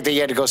it sound like that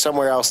you had to go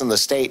somewhere else in the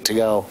state to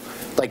go,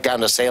 like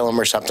down to Salem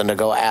or something, to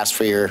go ask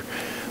for your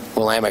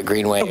Willamette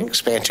Greenway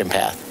expansion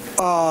path.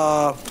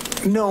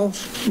 No.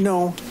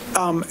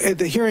 At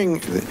the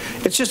hearing,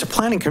 it's just a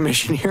planning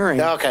commission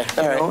hearing. Okay,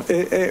 all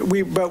right.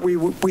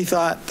 We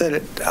thought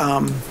that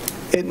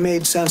it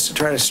made sense to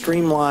try to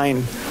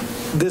streamline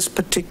this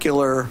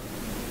particular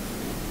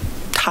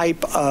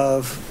type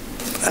of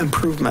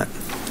improvement,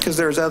 because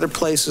there's other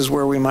places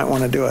where we might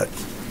want to do it.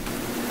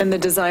 And the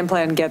design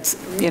plan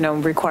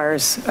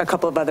requires a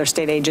couple of other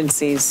state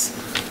agencies'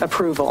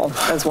 approval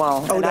as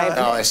well. And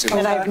I see.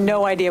 And I have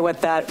no idea what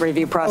that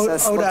review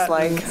process looks ODOT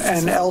like.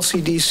 and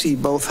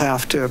LCDC both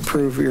have to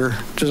approve your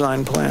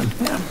design plan,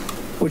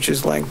 which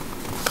is like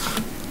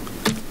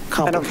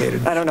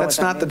complicated. I don't know what That's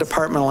that not the means.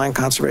 Department of Land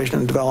Conservation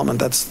and Development.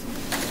 That's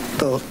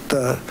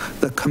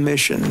the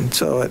commission.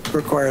 So it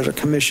requires a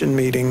commission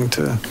meeting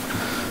to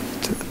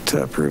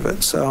approve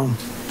it. So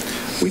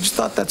we just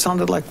thought that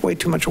sounded like way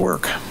too much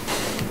work.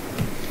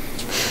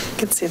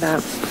 Could see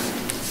that.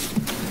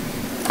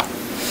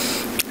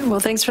 Well,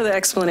 thanks for the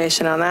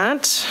explanation on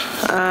that.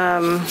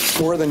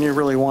 More than you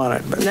really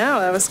wanted. But No,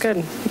 that was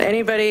good.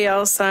 Anybody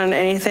else on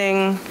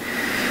anything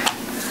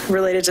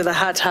related to the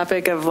hot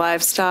topic of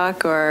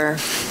livestock or?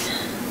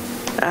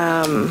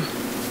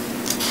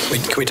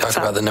 Can we talk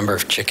about the number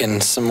of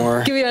chickens some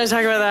more? Do we want to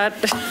talk about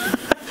that?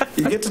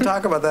 you get to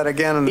talk about that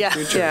again in the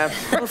future. Yeah,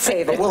 we'll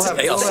save it.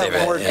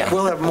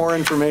 We'll have more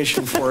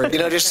information for it.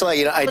 Just to let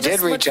you know, I did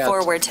reach out.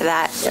 Look forward to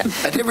that.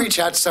 I did reach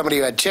out to somebody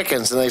who had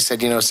chickens, and they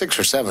said, 6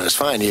 or 7 is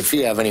fine. If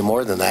you have any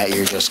more than that,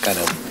 you're just kind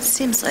of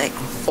Seems like.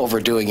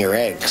 overdoing your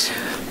eggs.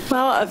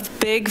 Well, a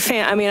big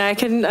fan. I mean, I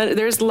can.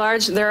 There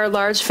are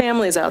large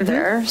families out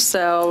there.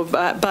 So,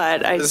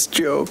 but I. Just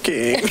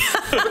joking.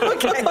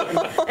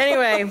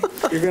 Anyway,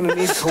 You're going to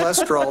need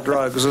cholesterol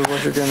drugs is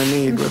what you're going to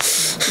need.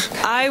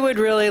 I would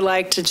really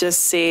like to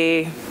just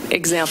see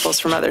examples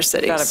from other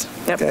cities. Got it.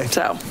 Yep. Okay.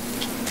 So,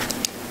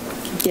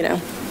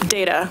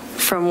 data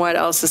from what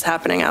else is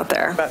happening out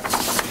there,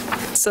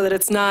 so that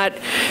it's not,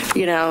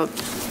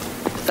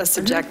 a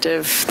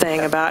subjective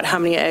thing about how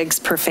many eggs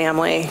per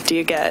family do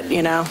you get.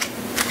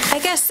 I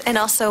guess, and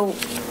also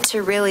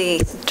to really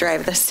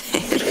drive this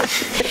in,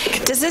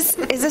 does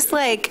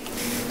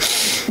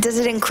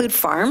it include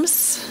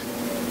farms?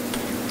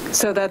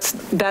 So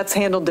that's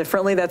handled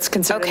differently. That's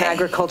considered an Okay.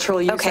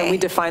 agricultural use. Okay. And we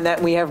define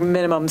that. We have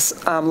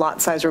minimums lot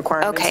size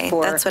requirements Okay,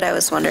 for that's what I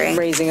was wondering.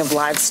 raising of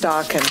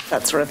livestock and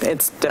that sort of,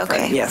 it's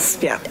different. Okay. Yes,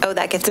 yeah. Oh,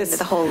 that gets into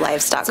the whole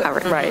livestock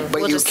conversation. Right.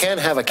 But you can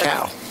have a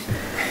cow.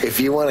 If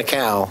you want a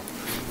cow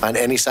on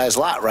any size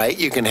lot, right,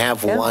 you can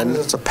have one,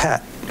 It's a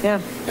pet. Yeah.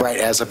 right,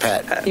 as a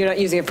pet. You're not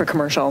using it for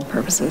commercial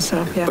purposes,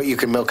 so, yeah. But you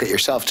can milk it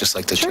yourself, just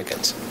like the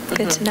chickens.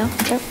 Good to know.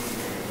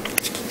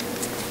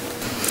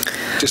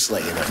 Just to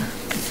let you know.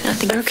 I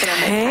think you fit on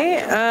my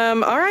Okay.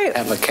 All right.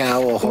 Have a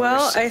cow, a horse,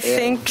 Well, I and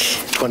think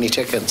 20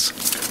 chickens.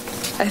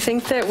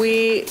 that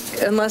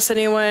unless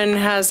anyone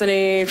has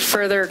any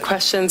further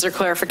questions or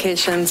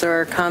clarifications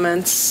or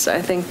comments,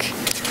 I think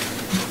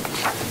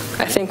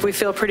I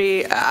feel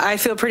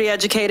pretty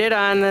educated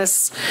on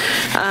this,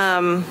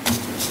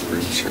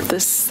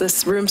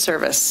 this room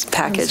service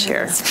package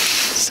here.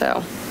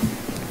 So,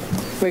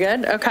 we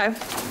good? Okay.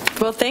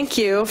 Well, thank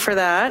you for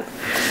that.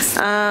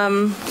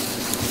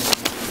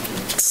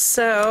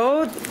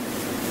 So,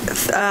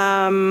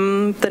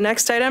 the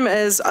next item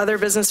is other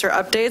business or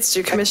updates.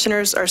 Do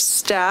commissioners or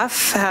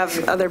staff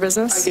have other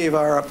business? I gave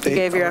our update. You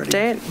gave your already.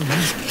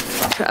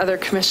 update? Other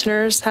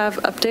commissioners have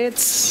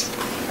updates?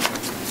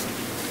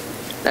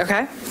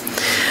 Okay.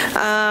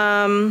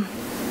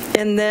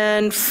 And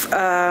then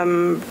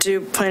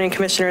do planning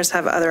commissioners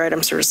have other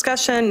items for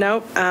discussion?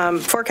 Nope.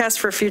 Forecast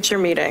for future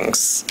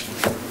meetings.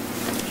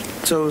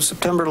 So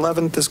September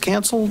 11th is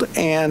canceled,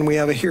 and we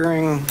have a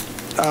hearing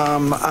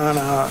on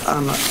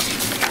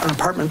an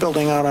apartment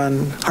building out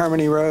on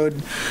Harmony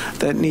Road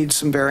that needs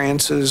some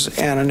variances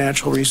and a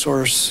natural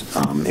resource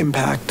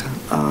impact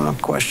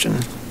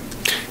question.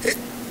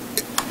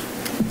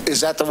 Is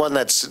that the one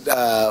that's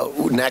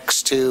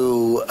next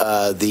to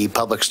the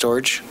public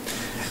storage?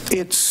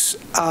 It's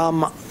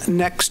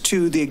next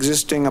to the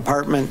existing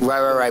apartment.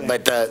 Right.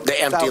 But the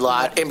empty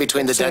lot in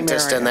between the Same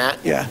dentist and area.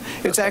 that? Yeah.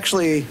 It's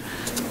actually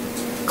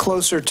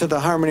closer to the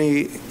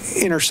Harmony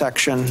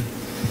intersection.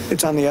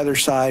 It's on the other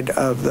side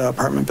of the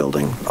apartment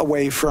building,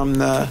 away from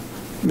the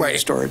main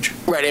storage.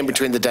 Right in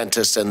between the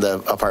dentist and the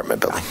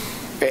apartment building.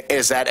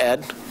 Is that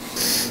Ed?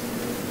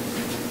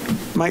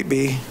 Might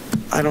be.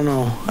 I don't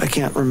know. I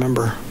can't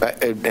remember.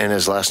 And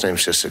his last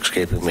name's just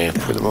escaping me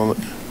for the moment.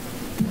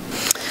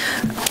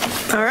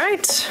 All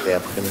right. The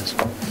applicant is.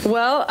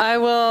 Well, I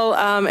will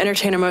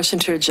entertain a motion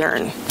to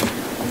adjourn.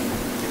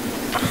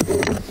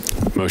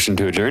 Motion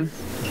to adjourn?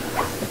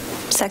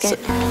 Second.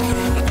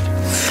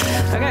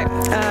 Okay,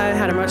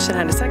 had a motion,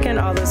 had a second.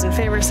 All those in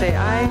favor say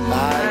aye.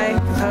 Aye.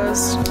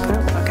 Opposed? No?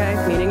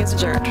 Okay, meeting is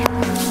adjourned.